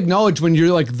you got to acknowledge when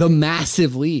you're like the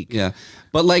massive league. Yeah.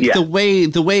 But like the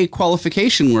way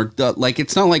qualification worked, like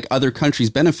it's not like other countries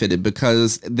benefited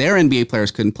because their NBA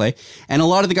players couldn't play, and a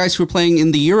lot of the guys who were playing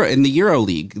in the Euro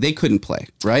League they couldn't play,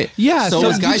 right? Yeah. So it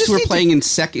was guys who were playing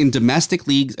in domestic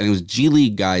leagues, and it was G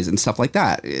League guys and stuff like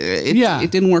that.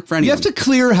 It didn't work for anyone. You have to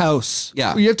clear house.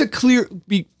 Yeah. You have to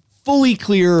be fully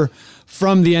clear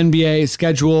from the NBA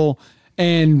schedule,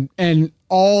 and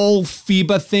all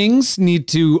FIBA things need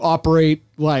to operate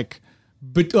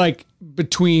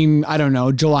between, I don't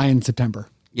know, July and September.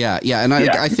 Yeah, and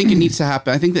I think it needs to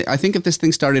happen. I think if this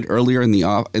thing started earlier in the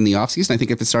off season, I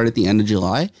think if it started at the end of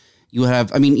July, you would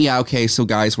have. I mean, so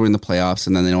guys were in the playoffs,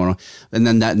 and then they don't want to, and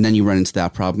then you run into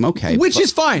that problem. Okay, which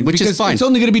is fine. It's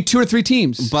only going to be 2 or 3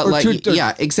 teams. But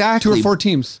exactly, 2 or 4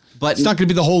 teams. But it's not going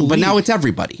to be the whole league. But now it's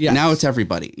everybody. Yes. Now it's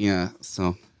everybody. Yeah.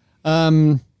 So.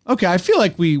 Okay, I feel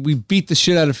like we beat the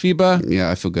shit out of FIBA.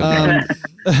 Yeah, I feel good.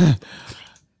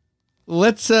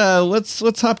 Let's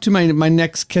hop to my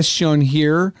next question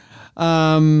here.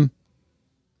 Well,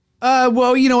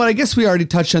 you know what? I guess we already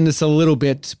touched on this a little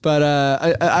bit, but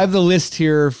I have the list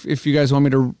here if you guys want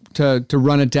me to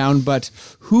run it down. But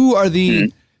who are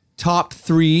the top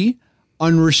 3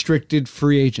 unrestricted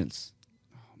free agents?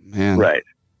 Man, right.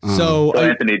 So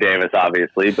Anthony Davis,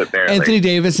 obviously, but barely. Anthony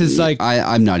Davis is like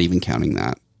I'm not even counting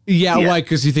that. Yeah, why?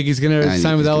 Because you think he's going to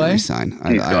sign with LA? Resign.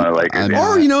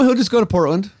 Or he'll just go to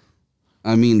Portland.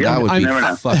 I mean, that would be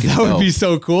fucking that would be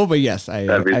so cool. But yes,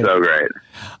 that'd be so great.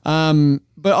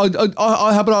 But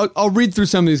I'll read through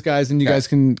some of these guys, and you guys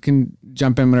can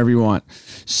jump in whenever you want.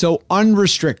 So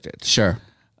unrestricted, sure.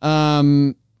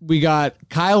 We got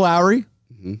Kyle Lowry,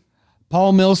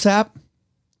 Paul Millsap,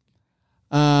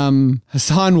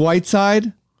 Hassan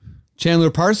Whiteside,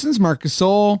 Chandler Parsons, Marcus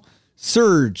Gasol,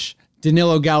 Serge,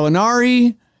 Danilo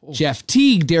Gallinari, Jeff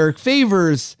Teague, Derek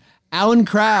Favors, Alan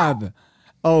Crabb.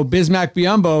 Oh, Bismack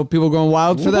Biyombo. People going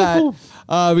wild for that.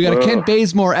 We got Kent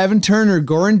Bazemore, Evan Turner,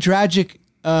 Goran Dragic,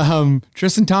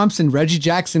 Tristan Thompson, Reggie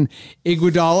Jackson,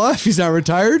 Iguodala, if he's not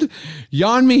retired,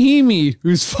 Jan Mahimi,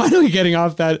 who's finally getting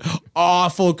off that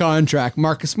awful contract,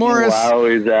 Marcus Morris,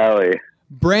 Wowie zowie.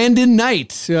 Brandon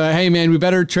Knight. Hey, man, we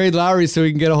better trade Lowry so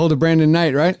we can get a hold of Brandon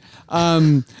Knight, right?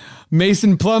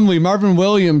 Mason Plumlee, Marvin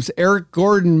Williams, Eric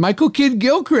Gordon, Michael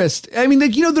Kidd-Gilchrist. I mean,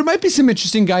 like, there might be some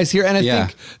interesting guys here. And I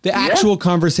think the actual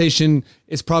conversation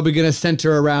is probably going to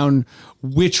center around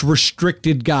which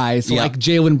restricted guys, like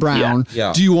Jaylen Brown,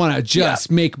 do you want to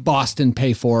just make Boston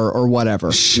pay for or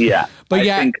whatever? Yeah. But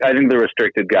I think the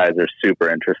restricted guys are super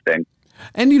interesting.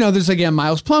 And, there's, again,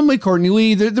 Miles Plumlee, Courtney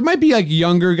Lee. There might be, like,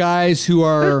 younger guys who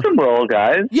are... There's some role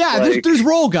guys. Yeah, like, there's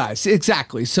role guys.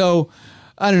 Exactly. So,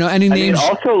 I don't know. Any names? I mean,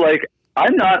 also, like,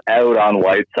 I'm not out on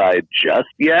Whiteside just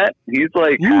yet. He's,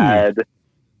 like,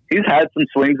 he's had some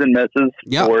swings and misses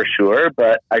for sure.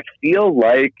 But I feel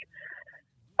like...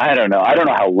 I don't know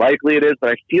how likely it is,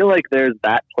 but I feel like there's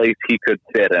that place he could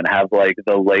fit and have, like,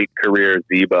 the late career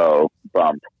Zebo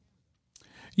bump.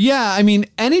 Yeah, I mean,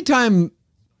 anytime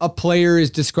a player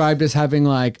is described as having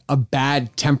like a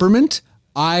bad temperament,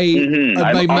 I'm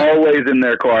always in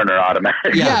their corner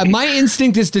automatically. Yeah, my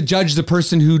instinct is to judge the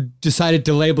person who decided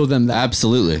to label them that.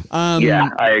 Absolutely. Yeah,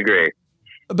 I agree.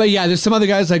 But yeah, there's some other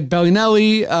guys like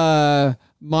Bellinelli,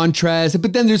 Montrez,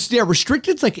 but then there's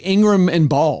restricteds like Ingram and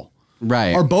Ball.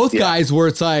 Right. Are both guys where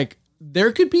it's like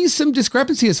there could be some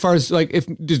discrepancy as far as like if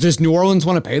does New Orleans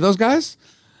want to pay those guys?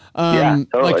 Totally.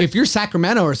 Like if you're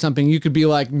Sacramento or something, you could be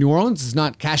like New Orleans is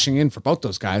not cashing in for both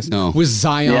those guys. No, with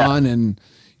Zion and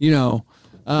no,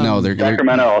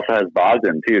 Sacramento also has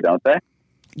Bogdan too, don't they?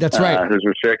 That's right. Who's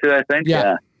restricted, I think.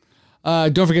 Yeah.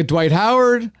 Don't forget Dwight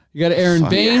Howard. You got Aaron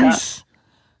Baines.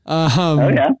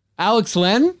 Alex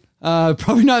Len.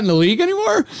 Probably not in the league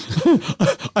anymore.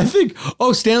 I think.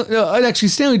 Actually,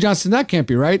 Stanley Johnson. That can't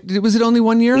be right. Was it only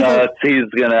 1 year? No, I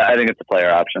think it's a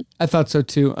player option. I thought so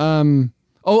too.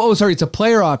 Sorry, it's a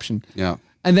player option. Yeah.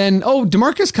 And then,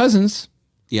 DeMarcus Cousins.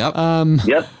 Yep.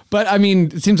 Yep. But I mean,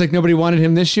 it seems like nobody wanted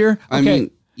him this year. Okay. I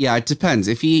mean, yeah, it depends.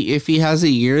 If he has a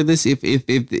year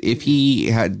if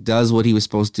he does what he was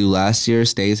supposed to do last year,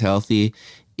 stays healthy,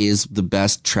 is the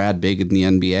best trad big in the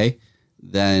NBA,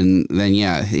 then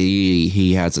yeah,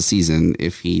 he has a season.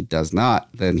 If he does not,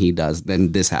 then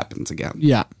this happens again.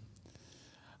 Yeah.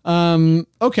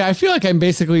 Okay, I feel like I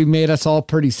basically made us all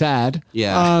pretty sad.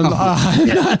 Yeah.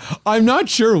 I'm not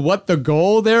sure what the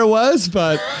goal there was,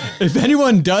 but if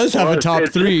anyone does have a top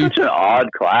three. It's such an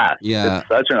odd class. Yeah. It's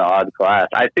such an odd class.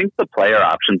 I think the player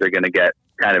options are going to get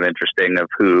kind of interesting of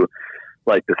who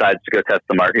like decides to go test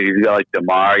the market. You've got like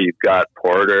DeMar, you've got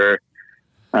Porter.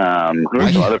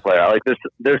 Who's some other player? Like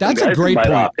there's that's some guys a great who might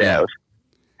point. Opt out.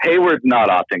 Hayward's not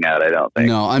opting out, I don't think.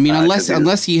 No, I mean unless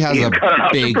he has a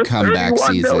big comeback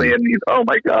season. Oh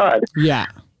my god. Yeah.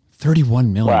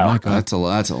 31 million. Wow. My God. That's a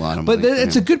lot of money. But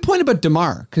it's a good point about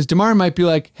DeMar, because DeMar might be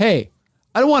like, hey,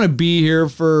 I don't want to be here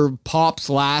for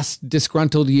Pop's last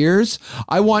disgruntled years.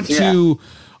 I want to,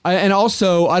 and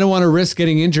also I don't want to risk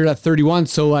getting injured at 31.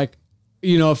 So like,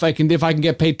 if I can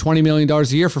get paid $20 million a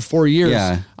year for 4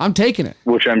 years, I'm taking it.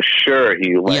 Which I'm sure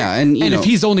he would. Yeah, and if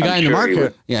he's the only guy in the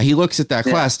market, he looks at that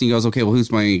class and he goes, okay, well,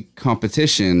 who's my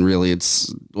competition? Really,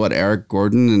 it's Eric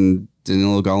Gordon and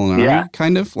Danilo Gallinari,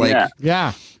 kind of like, it's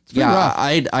rough.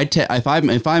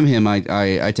 if I'm him,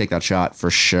 I take that shot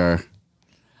for sure.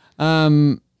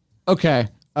 Okay,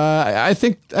 I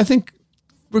think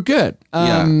we're good.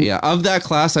 Of that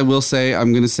class, I will say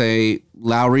I'm going to say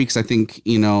Lowry, because I think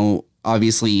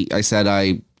obviously, I said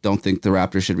I don't think the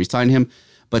Raptors should re-sign him,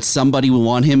 but somebody will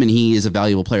want him, and he is a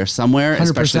valuable player somewhere, 100%.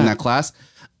 Especially in that class.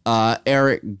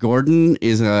 Eric Gordon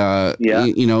is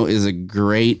he's a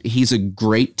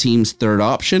great team's third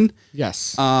option.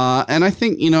 Yes. And I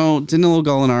think Danilo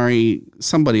Gallinari,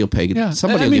 somebody will pay. Yeah.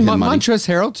 Somebody will give him money. Montrezl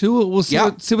Harrell too. We'll see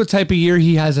what type of year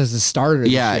he has as a starter.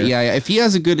 Yeah. If he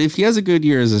has a good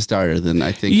year as a starter, then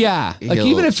I think like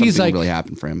even if he's like really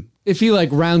happen for him. If he like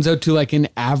rounds out to like an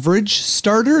average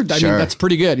starter, I mean that's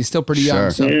pretty good. He's still pretty young.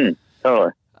 So.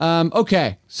 Totally.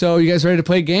 Okay, so you guys ready to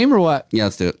play a game or what? Yeah,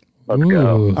 let's do it. Let's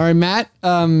go. All right, Matt.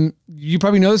 You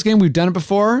probably know this game. We've done it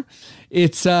before.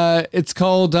 It's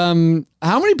called How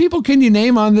many people can you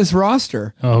name on this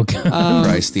roster? Oh, God.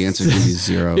 Bryce, the answer is going to be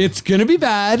 0. It's going to be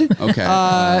bad.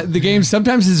 Okay. The game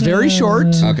sometimes is very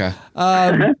short. Okay.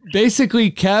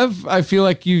 Basically, Kev, I feel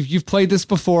like you've played this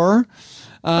before.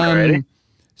 Alrighty.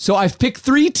 So I've picked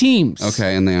 3 teams.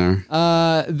 Okay, and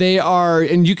they are,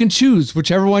 and you can choose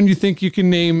whichever one you think you can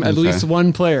name at least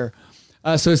one player.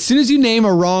 So as soon as you name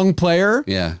a wrong player,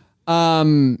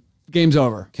 game's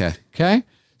over. Okay.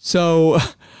 So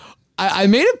I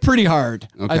made it pretty hard.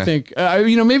 Okay. I think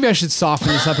maybe I should soften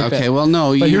this up a bit. Okay. Well,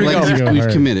 no, but here we go. We've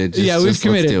committed. We've committed.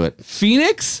 Let's do it.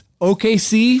 Phoenix,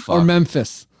 OKC, or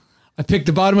Memphis. I picked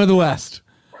the bottom of the West.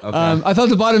 I thought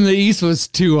the bottom of the East was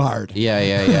too hard.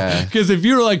 Yeah. Because if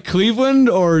you were like Cleveland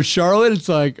or Charlotte, it's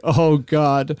like, oh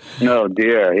God. No,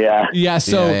 dear. Yeah. Yeah.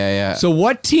 So, Yeah. So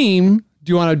what team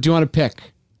do you want to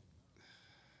pick?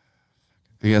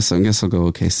 I guess I'll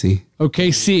go OKC.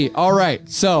 OKC. All right.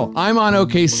 So I'm on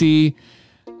OKC.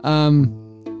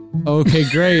 Okay,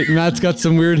 great. Matt's got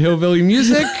some weird hillbilly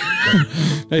music.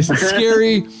 Nice and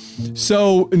scary.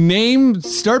 So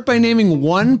start by naming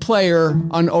one player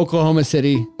on Oklahoma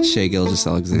City. Shai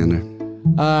Gilgeous-Alexander.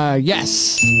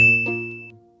 Yes.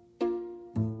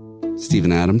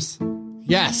 Steven Adams.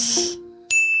 Yes.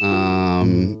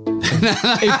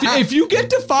 If you get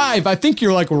to 5, I think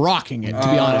you're like rocking it, to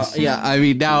be honest. Yeah, I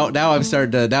mean now I'm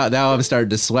starting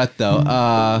to sweat though.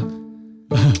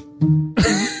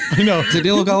 I know.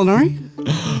 Danilo Gallinari?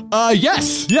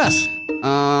 Yes.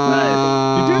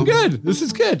 You're doing good. This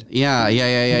is good. Yeah.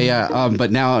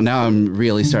 But now I'm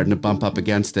really starting to bump up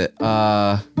against it.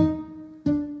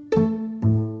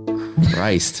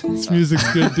 Christ. This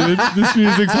music's good, dude. This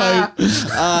music's hype.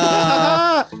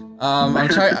 I'm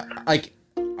trying like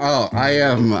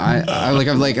I'm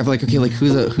like okay, like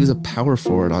who's a power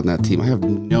forward on that team? I have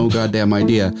no goddamn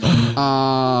idea.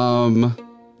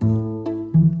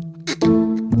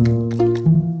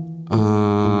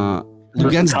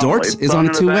 Lugens Dort is on a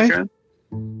 2-way.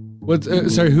 What?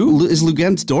 Sorry, who? Is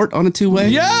Lugens Dort on a 2-way?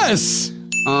 Yes.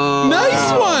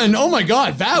 Nice one. Oh my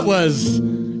God, that was.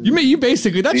 You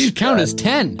basically that should count as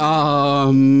 10.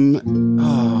 And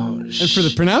for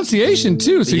the pronunciation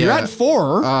too. So you're at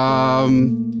 4.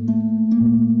 I'm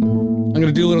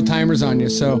gonna do little timers on you.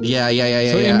 So yeah.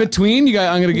 So in between,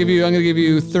 I'm gonna give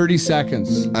you 30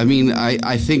 seconds. I mean,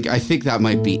 I think that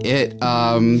might be it.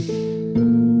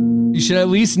 You should at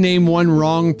least name one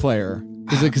wrong player,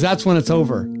 because that's when it's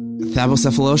over. Thabo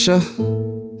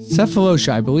Cephalosha,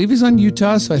 I believe he's on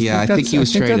Utah, so I think he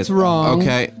was traded. That's wrong.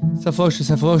 Okay. Cephalosha.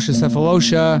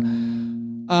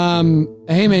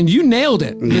 Hey man, you nailed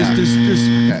it.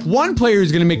 There's one player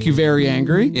who's going to make you very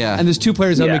angry. Yeah. And there's 2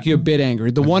 players that'll make you a bit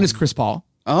angry. The one is Chris Paul.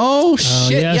 Oh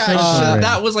shit! yes,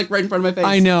 That was like right in front of my face.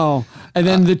 I know. And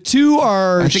then the 2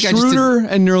 are Schroeder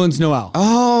and Nerlens Noel.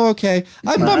 Oh, okay.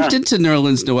 I bumped into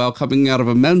Nerlens Noel coming out of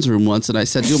a men's room once, and I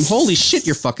said to him, "Holy shit,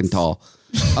 you're fucking tall."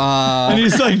 And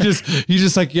he's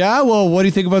just like, yeah. Well, what do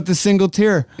you think about this single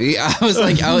tier? I was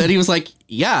like, and he was like,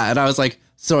 yeah, and I was like,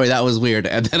 sorry, that was weird,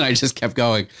 and then I just kept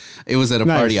going. It was at a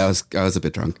party. I was a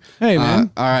bit drunk. Hey man.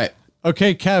 All right.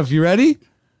 Okay, Kev, you ready?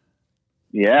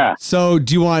 Yeah. So,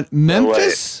 do you want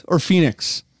Memphis or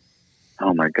Phoenix?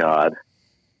 Oh my God.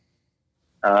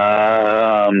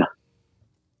 I'll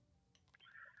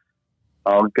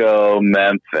go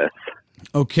Memphis.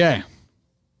 Okay.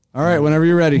 All right, whenever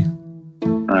you're ready.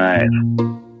 All right.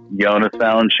 Jonas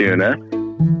Valanciunas.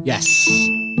 Yes.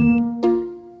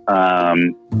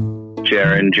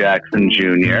 Jaren Jackson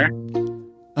Jr.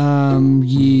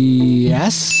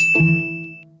 Yes.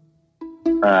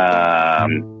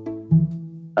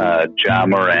 Ja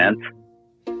Morant.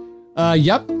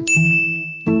 Yep.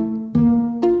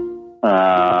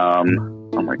 Oh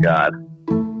my God.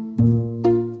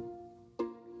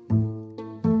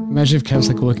 Imagine if Kev's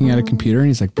like looking at a computer and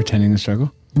he's like pretending to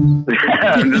struggle. I'm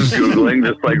just Googling,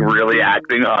 just like really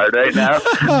acting hard right now.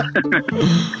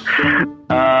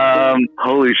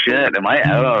 Holy shit. Am I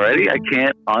out already? I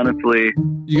can't honestly.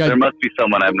 There must be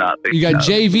someone I'm not thinking You got of.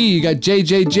 JV, you got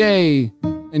JJJ,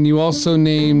 and you also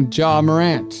named Ja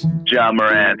Morant. Ja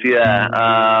Morant,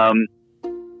 yeah.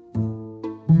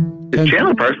 Is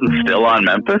Chandler Parsons still on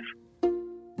Memphis?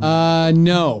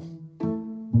 No.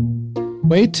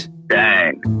 Wait.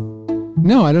 Dang.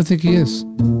 No, I don't think he is.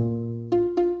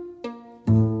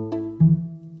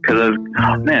 Because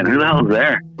oh man, who the hell is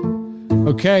there?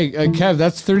 Okay, Kev,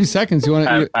 that's 30 seconds. You want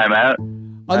to? I'm out.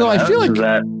 Although I feel like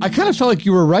I kind of felt like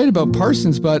you were right about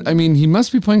Parsons, but I mean, he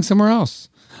must be playing somewhere else.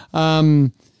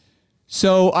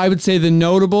 So I would say the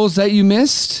notables that you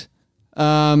missed.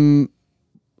 I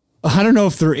don't know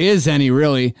if there is any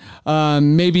really.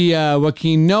 Maybe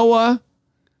Joaquin Noah.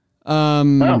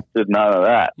 Did none of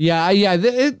that. Yeah.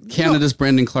 Canada's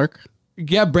Brandon Clark.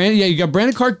 Yeah, you got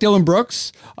Brandon Clark, Dylan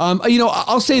Brooks.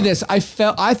 I'll say this. I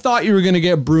thought you were going to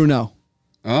get Bruno.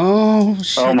 Oh,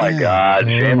 shit. Oh my God!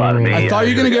 Shame on me. I thought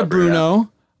you were going to get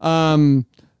Bruno. Also,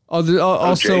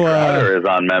 Jay Crowder is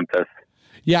on Memphis.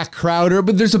 Yeah, Crowder.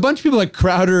 But there's a bunch of people like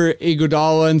Crowder,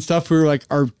 Iguodala, and stuff who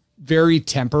are very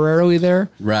temporarily there.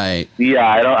 Right. Yeah,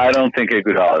 I don't think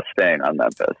Iguodala is staying on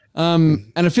Memphis.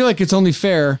 And I feel like it's only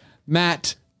fair.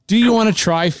 Matt, do you want to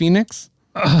try Phoenix?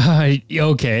 Okay,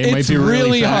 it might be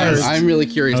really hard. fast. I'm really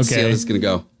curious to see how this is going to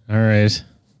go. All right.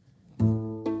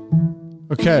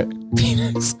 Okay.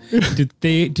 Phoenix.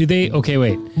 Do they? Okay,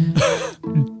 wait.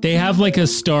 They have like a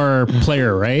star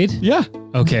player, right? Yeah.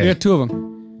 Okay. We got two of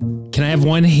them. Can I have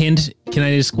one hint? Can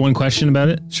I ask one question about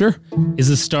it? Sure. Is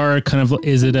the star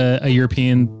is it a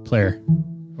European player?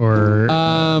 Or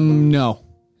no.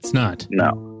 It's not.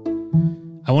 No.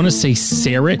 I want to say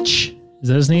Saric. Is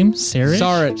that his name? Saric?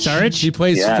 Saric. He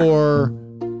plays for...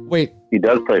 Wait. He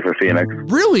does play for Phoenix.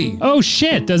 Really? Oh,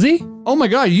 shit. Does he? Oh, my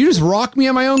God. You just rocked me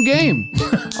at my own game.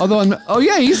 Although,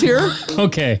 yeah, he's here.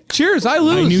 Okay. Cheers. I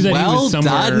lose. I knew that he Well was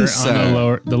somewhere done, sir.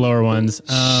 on the lower ones.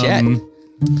 Shit.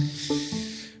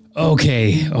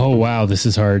 Okay. Oh, wow. This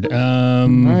is hard. All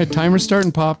right. Timer's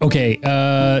starting, Pop. Okay.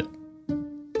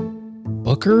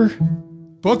 Booker?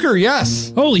 Booker,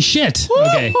 yes. Holy shit.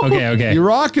 Okay. You're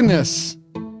rocking this.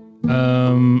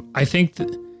 I think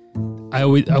I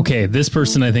would. Okay, this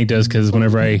person I think does, because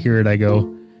whenever I hear it, I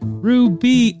go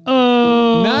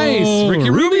Rubio. Nice, Ricky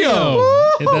Rubio.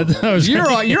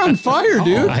 You're on fire,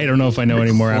 dude. I don't know if I know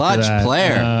anymore after that. Clutch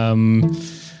player.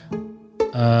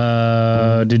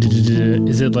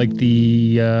 Is it like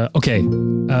the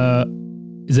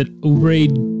is it Oubre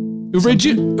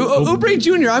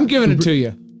Jr. I'm giving it to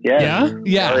you. Yeah?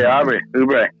 Ellie Aubrey,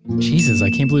 Oubre. Jesus,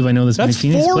 I can't believe I know this. That's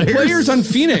many Phoenix 4 players on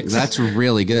Phoenix. That's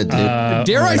really good, dude.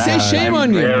 Dare I say shame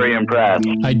on you? Very impressed.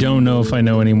 I don't know if I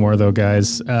know anymore though,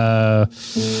 guys.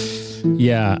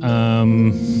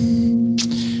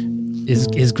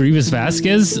 Is Grievous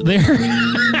Vasquez there?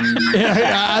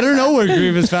 I don't know where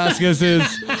Grievous Vasquez is.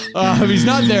 He's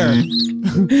not there.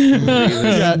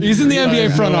 Yeah, he's in the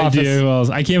NBA front office.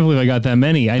 I can't believe I got that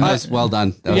many. I know. That was well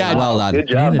done. That was Yeah. well done. Good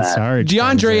job, Matt. Sorry,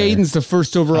 DeAndre Ayton's the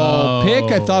first overall pick,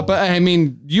 I thought, but I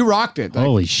mean, you rocked it.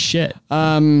 Holy shit.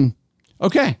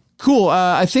 Okay, cool.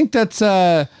 I think that's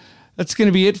going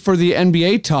to be it for the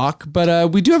NBA talk,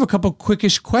 but we do have a couple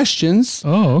quickish questions.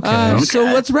 Oh, okay. So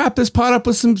let's wrap this pot up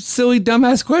with some silly,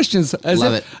 dumbass questions.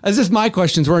 Love it. As if my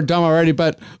questions weren't dumb already,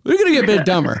 but we're going to get a bit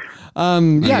dumber.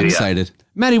 I'm excited.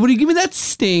 Maddie, would you give me that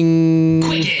sting?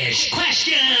 Quickish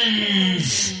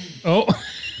questions. Oh,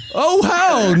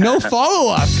 wow. No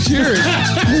follow-up. Cheers.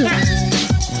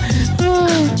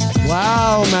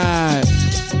 Wow, Matt.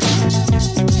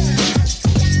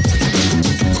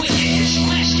 Quickish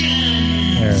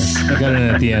questions. there. I got it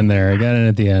at the end there.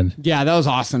 Yeah, that was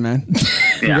awesome, man.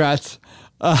 Congrats.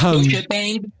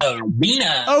 Bang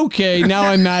Arena. Okay, now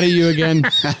I'm mad at you again.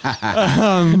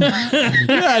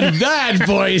 That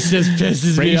voice just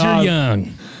pisses me off.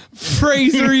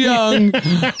 Fraser Young.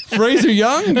 Fraser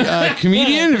Young,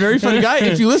 comedian, very funny guy.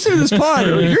 If you listen to this pod,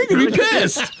 you're going to be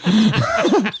pissed.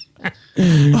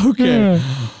 Okay.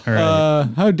 All right.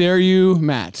 How dare you,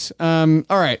 Matt? All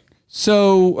right.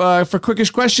 So for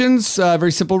quickish questions,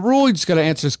 very simple rule. You just got to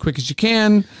answer as quick as you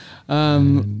can.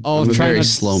 I'm a very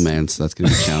slow man, so that's going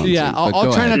to be challenging. Yeah,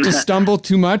 I'll try not to stumble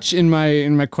too much in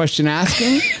my question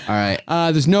asking. All right.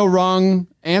 There's no wrong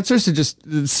answer, so just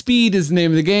the speed is the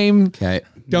name of the game. Okay.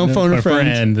 Don't phone a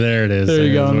friend. There it is. There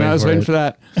you go. I was waiting for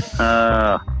that.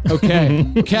 Okay,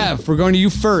 Kev, we're going to you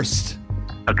first.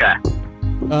 Okay.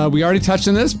 We already touched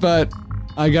on this, but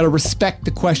I got to respect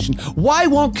the question. Why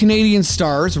won't Canadian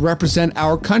stars represent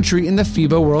our country in the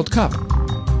FIBA World Cup?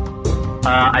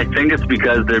 I think it's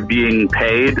because they're being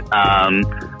paid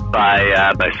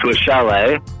by Swiss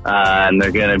Chalet, and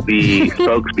they're going to be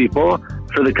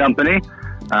spokespeople for the company,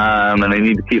 and they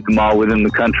need to keep them all within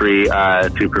the country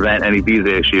to prevent any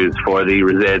visa issues for the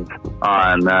resids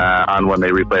on when they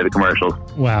replay the commercials.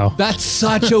 Wow, that's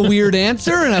such a weird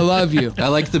answer, and I love you. I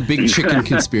like the big chicken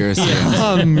conspiracy.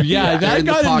 Yeah, that in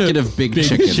the got pocket into of big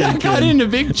chicken. That got into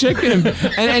big chicken,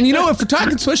 and you know, if we're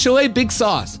talking Swiss Chalet, big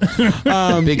sauce.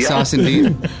 Big sauce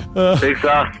indeed. Big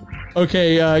sauce.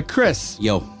 Okay, Chris.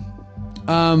 Yo.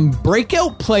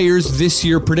 Breakout players this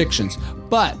year predictions,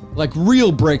 but like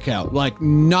real breakout, like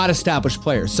not established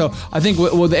players. So I think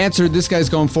what the answer this guy's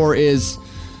going for is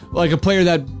like a player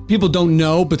that people don't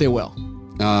know, but they will.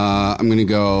 I'm going to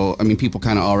go, I mean, people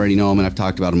kind of already know him, and I've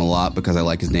talked about him a lot because I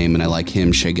like his name and I like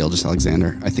him, Shai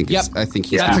Gilgeous-Alexander. I think he's going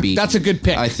to be... That's a good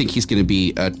pick. I think he's going to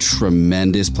be a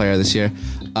tremendous player this year.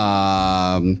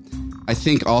 I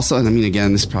think also, and I mean,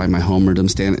 again, this is probably my homerdom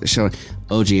stand showing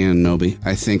OG Anunoby.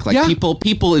 I think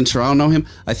people in Toronto know him.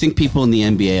 I think people in the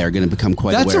NBA are going to become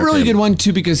quite aware of him. That's a really good one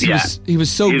too, because he was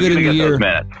so good in the year.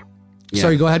 Yeah.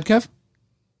 Sorry, go ahead, Kev.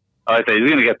 Oh, I say he's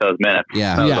going to get those minutes.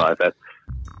 Yeah. That's all I said.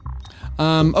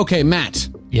 Okay, Matt.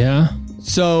 Yeah.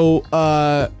 So,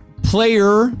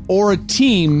 player or a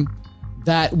team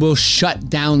that will shut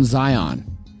down Zion.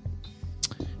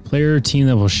 Player or team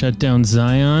that will shut down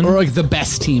Zion? Or like the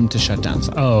best team to shut down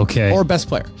Zion. Oh, okay. Or best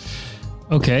player.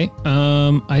 Okay.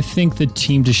 I think the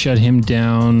team to shut him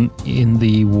down in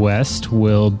the West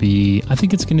will be, I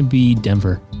think it's going to be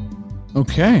Denver.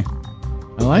 Okay.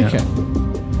 I like it.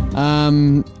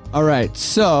 All right.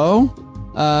 So,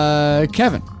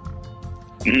 Kevin.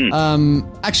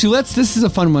 Actually, this is a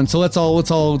fun one. So let's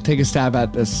all take a stab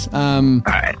at this. All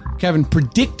right. Kevin,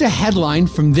 predict a headline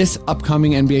from this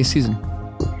upcoming NBA season.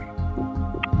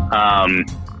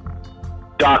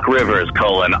 Doc Rivers,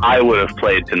 I would have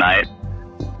played tonight.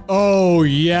 Oh,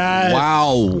 yes.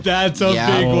 Wow. That's a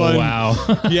big Oh, one. wow.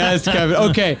 Yes, Kevin.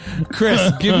 Okay,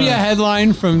 Chris, give me a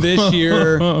headline from this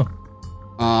year.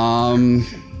 I'm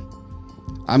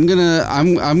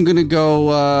gonna go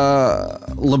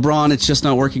LeBron. It's just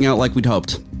not working out like we'd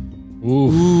hoped.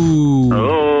 Ooh.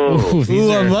 Oh. These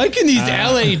I'm are- liking these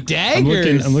LA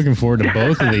daggers. I'm looking forward to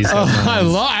both of these.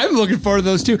 I'm looking forward to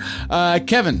those too.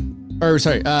 Kevin, or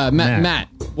sorry, Matt.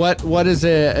 What is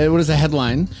a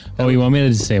headline? Oh, you want me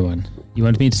to say one? You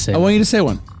want me to say I want you to say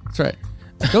one. That's right.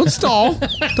 Don't stall.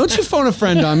 Don't you phone a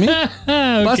friend on me.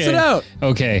 Bust it out.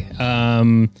 Okay.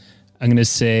 I'm going to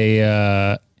say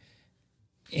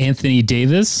Anthony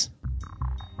Davis.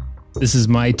 This is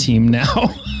my team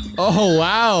now. Oh,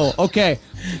 wow. Okay.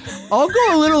 I'll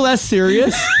go a little less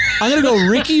serious. I'm going to go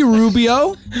Ricky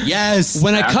Rubio. Yes.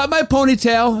 When I cut my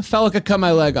ponytail, I felt like I cut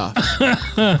my leg off.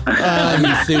 I'm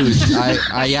enthused.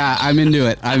 I'm into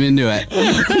it. I'm into it.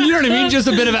 You know what I mean? Just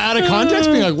a bit of out of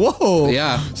context, being like, whoa.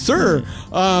 Yeah. Sir.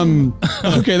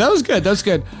 Okay, that was good. That was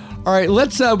good. All right,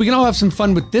 we can all have some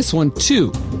fun with this one,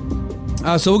 too.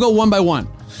 So we'll go one by one.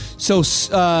 So,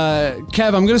 Kev,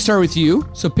 I'm going to start with you.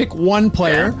 So pick one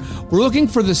player. Yeah. We're looking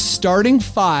for the starting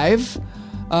 5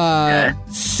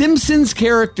 Simpsons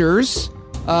characters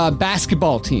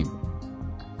basketball team.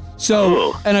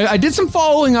 So, and I did some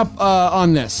following up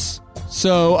on this.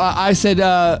 So I said,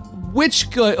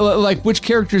 which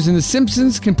characters in The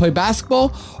Simpsons can play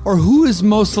basketball, or who is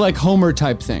most like Homer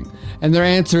type thing? And their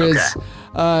answer is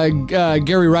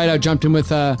Gary Rideout jumped in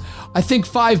with, I think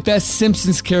 5 best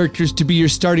Simpsons characters to be your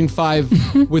starting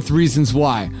 5 with reasons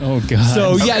why. Oh, God.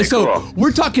 So, cool.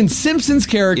 We're talking Simpsons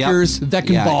characters that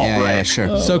can ball. Yeah,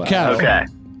 sure. So, Kev. Okay.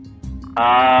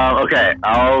 Okay.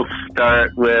 I'll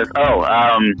start with,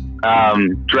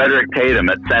 Drederick Tatum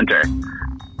at center.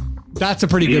 That's a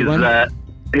pretty good one.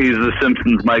 He's the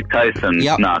Simpsons Mike Tyson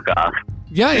knockoff.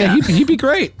 Yeah, he'd be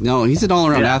great. No, he's an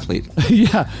all-around athlete.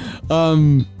 Yeah.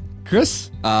 Chris?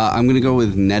 I'm gonna go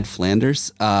with Ned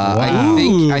Flanders.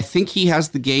 I think he has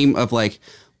the game of like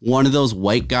one of those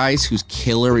white guys who's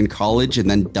killer in college and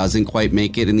then doesn't quite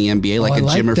make it in the NBA, like a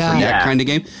Jimmer Fredette kind of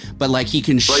game. But like he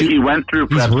can shoot. He went through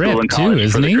prep school in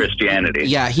college for the Christianity.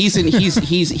 Yeah, he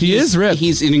is ripped.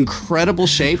 He's in incredible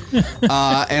shape, and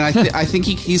I think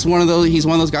he's one of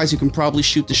those guys who can probably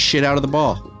shoot the shit out of the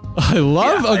ball. I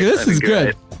love. Okay, this is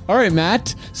good. All right,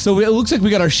 Matt. So it looks like we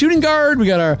got our shooting guard. We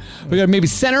got maybe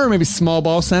center, or maybe small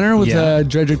ball center with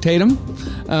Drederick Tatum.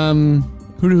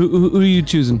 Who are you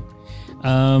choosing?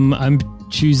 I'm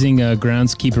choosing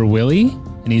groundskeeper Willie,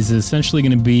 and he's essentially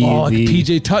going to be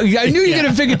PJ Tuck. I knew you were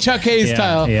going to pick a Chuck Hayes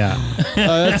style. Yeah,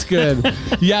 that's good.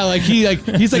 Yeah, he's like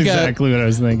exactly what I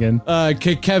was thinking.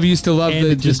 Kev used to love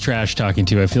just trash talking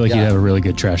too. I feel like you have a really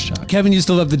good trash talk. Kevin used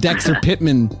to love the Dexter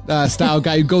Pittman style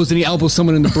guy who goes and he elbows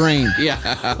someone in the brain.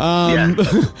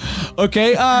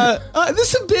 Okay.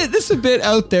 This is a bit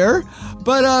out there.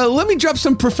 But let me drop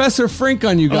some Professor Frink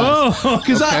on you guys,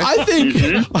 because I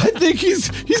think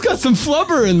he's got some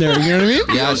flubber in there. You know what I mean?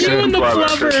 Yeah, sure. Doing the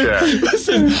flubber. Sure.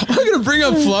 Listen, I'm gonna bring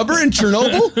up flubber in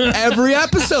Chernobyl every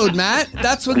episode, Matt.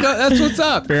 That's what's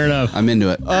up. Fair enough. I'm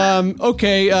into it.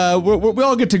 Okay. We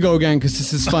all get to go again because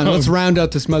this is fun. Let's round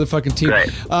out this motherfucking team. Great.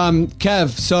 Kev.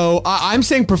 So I'm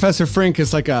saying Professor Frink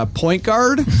is like a point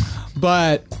guard,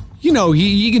 but you know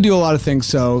he can do a lot of things.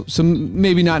 So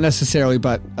maybe not necessarily,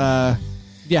 but.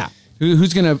 Yeah,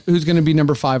 who's gonna be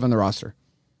number 5 on the roster?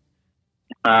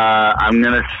 I'm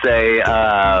gonna say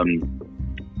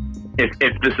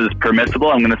if this is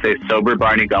permissible, I'm gonna say sober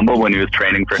Barney Gumble when he was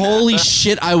training for. Holy NASA.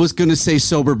 shit! I was gonna say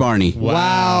sober Barney.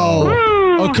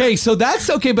 Wow. Okay, so that's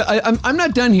okay, but I'm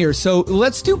not done here. So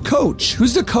let's do coach.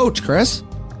 Who's the coach, Chris?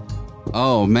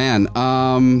 Oh man,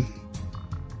 I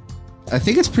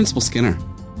think it's Principal Skinner.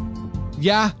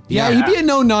 Yeah, he'd be a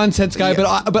no-nonsense guy,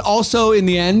 but also in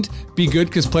the end, be good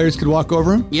because players could walk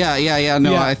over him. Yeah.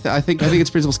 No, I think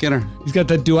it's Principal Skinner. He's got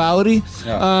that duality.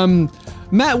 Yeah.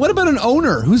 Matt, what about an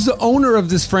owner? Who's the owner of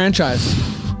this franchise?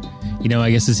 You know, I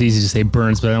guess it's easy to say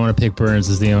Burns, but I don't want to pick Burns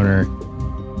as the owner.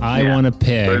 I want to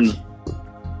pick. Burns.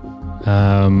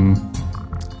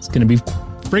 It's going to be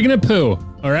friggin' Apu.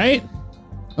 All right.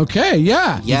 Okay.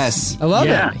 Yeah. Yes. I love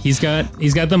it. He's got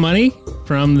the money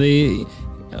from the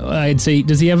I'd say,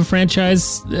 does he have a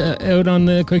franchise out on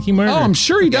the Quickie Mart? Oh, I'm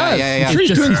sure he does. Yeah. I'm sure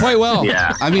he's doing quite well.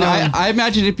 Yeah. I mean, I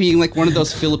imagine it being like one of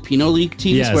those Filipino league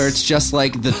teams Yes. where it's just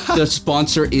like the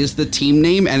sponsor is the team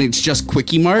name and it's just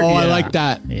Quickie Mart. Oh, I like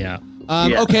that. Yeah.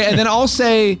 Yeah. Okay, and then I'll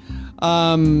say,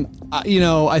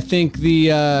 I think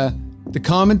the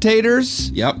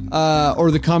commentators, Yep.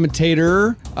 or the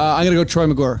commentator, I'm gonna go Troy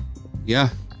McGlure. Yeah.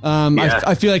 Yeah.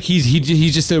 I feel like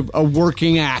he's just a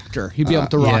working actor. He'd be able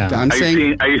to rock yeah. that. I'm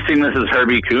saying Are you seeing this as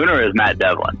Herbie Kuhn or as Matt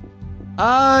Devlin?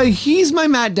 He's my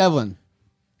Matt Devlin.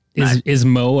 Is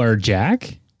Mo our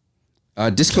Jack?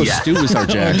 Disco Stew is our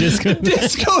Jack.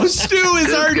 Disco Stew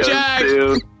is our Go Jack.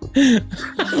 Stu.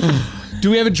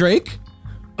 Do we have a Drake?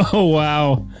 Oh,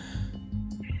 wow.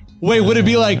 Wait, would it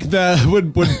be like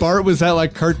when Bart was that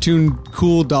like cartoon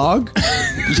cool dog?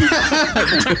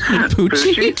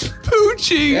 Poochie?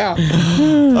 Poochie. Yeah.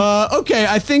 Okay,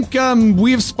 I think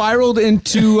we have spiraled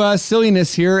into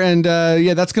silliness here, and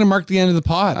that's going to mark the end of the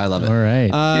pod. I love it. All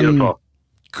right. Beautiful.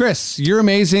 Chris, you're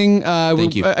amazing.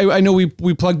 Thank you. I know we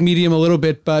plugged Medium a little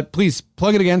bit, but please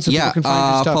plug it again so people can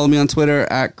find your stuff. Follow me on Twitter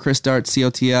at ChrisDart,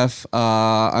 COTF.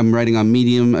 I'm writing on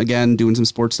Medium again, doing some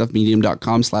sports stuff,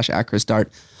 medium.com/@ChrisDart.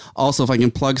 Also, if I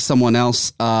can plug someone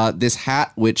else, this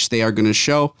hat, which they are going to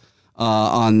show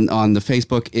on the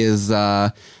Facebook, is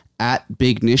at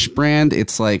Big Niche Brand.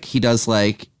 It's like he does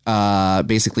like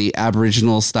basically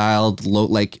Aboriginal styled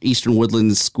like Eastern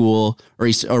Woodlands School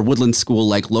or Woodland School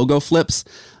like logo flips.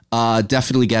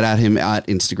 Definitely get at him at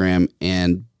Instagram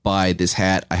and buy this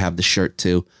hat. I have the shirt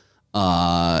too.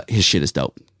 His shit is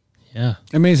dope. Yeah.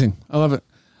 Amazing. I love it.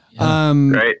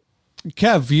 Great.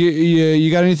 Kev,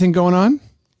 you got anything going on?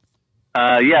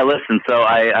 Yeah, listen, so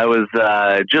I was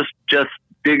just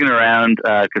digging around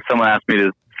because someone asked me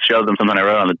to show them something I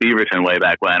wrote on the Beaverton way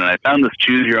back when, and I found this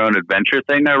Choose Your Own Adventure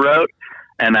thing I wrote,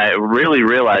 and I really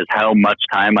realized how much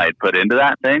time I'd put into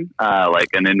that thing, like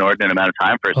an inordinate amount of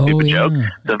time for a stupid joke.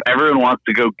 So if everyone wants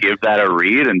to go give that a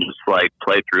read and just like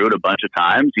play through it a bunch of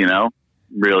times,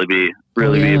 really be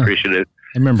appreciative.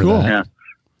 I remember that.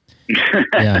 Yeah.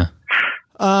 Yeah.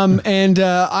 And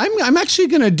I'm actually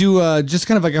going to do just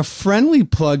kind of like a friendly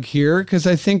plug here because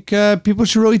I think people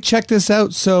should really check this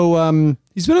out. So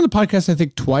he's been on the podcast, I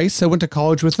think, twice. I went to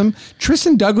college with him.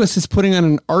 Tristan Douglas is putting on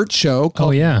an art show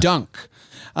called Dunk.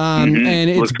 And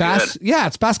it's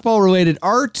it's basketball related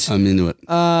art. I'm into it.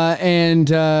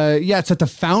 It's at the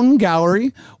Fountain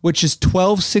Gallery, which is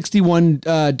 1261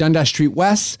 Dundas Street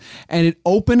West, and it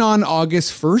opened on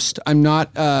August 1st. I'm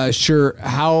not sure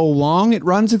how long it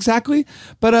runs exactly,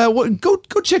 but go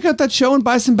check out that show and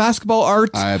buy some basketball art.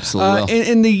 I absolutely will.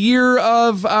 In the year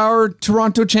of our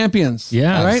Toronto champions.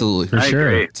 Yeah, right? Absolutely. For sure.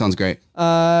 agree. Sounds great.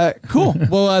 Cool.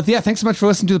 Well, thanks so much for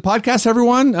listening to the podcast,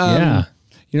 everyone.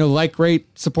 Like, rate,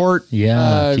 support.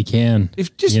 Yeah, if you can.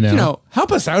 If just,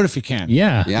 help us out if you can.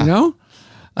 Yeah.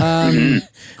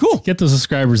 Cool. Get those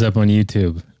subscribers up on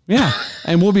YouTube. Yeah.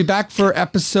 And we'll be back for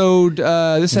episode,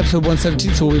 this episode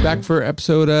 117. So we'll be back for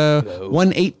episode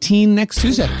 118 next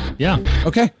Tuesday. Yeah.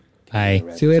 Okay. Bye.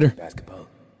 See you later. Basketball.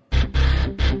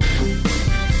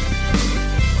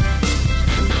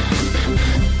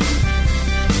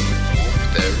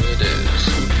 There it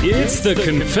is. It's the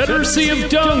Confederacy of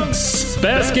Dunks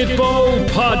Basketball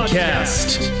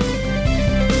Podcast.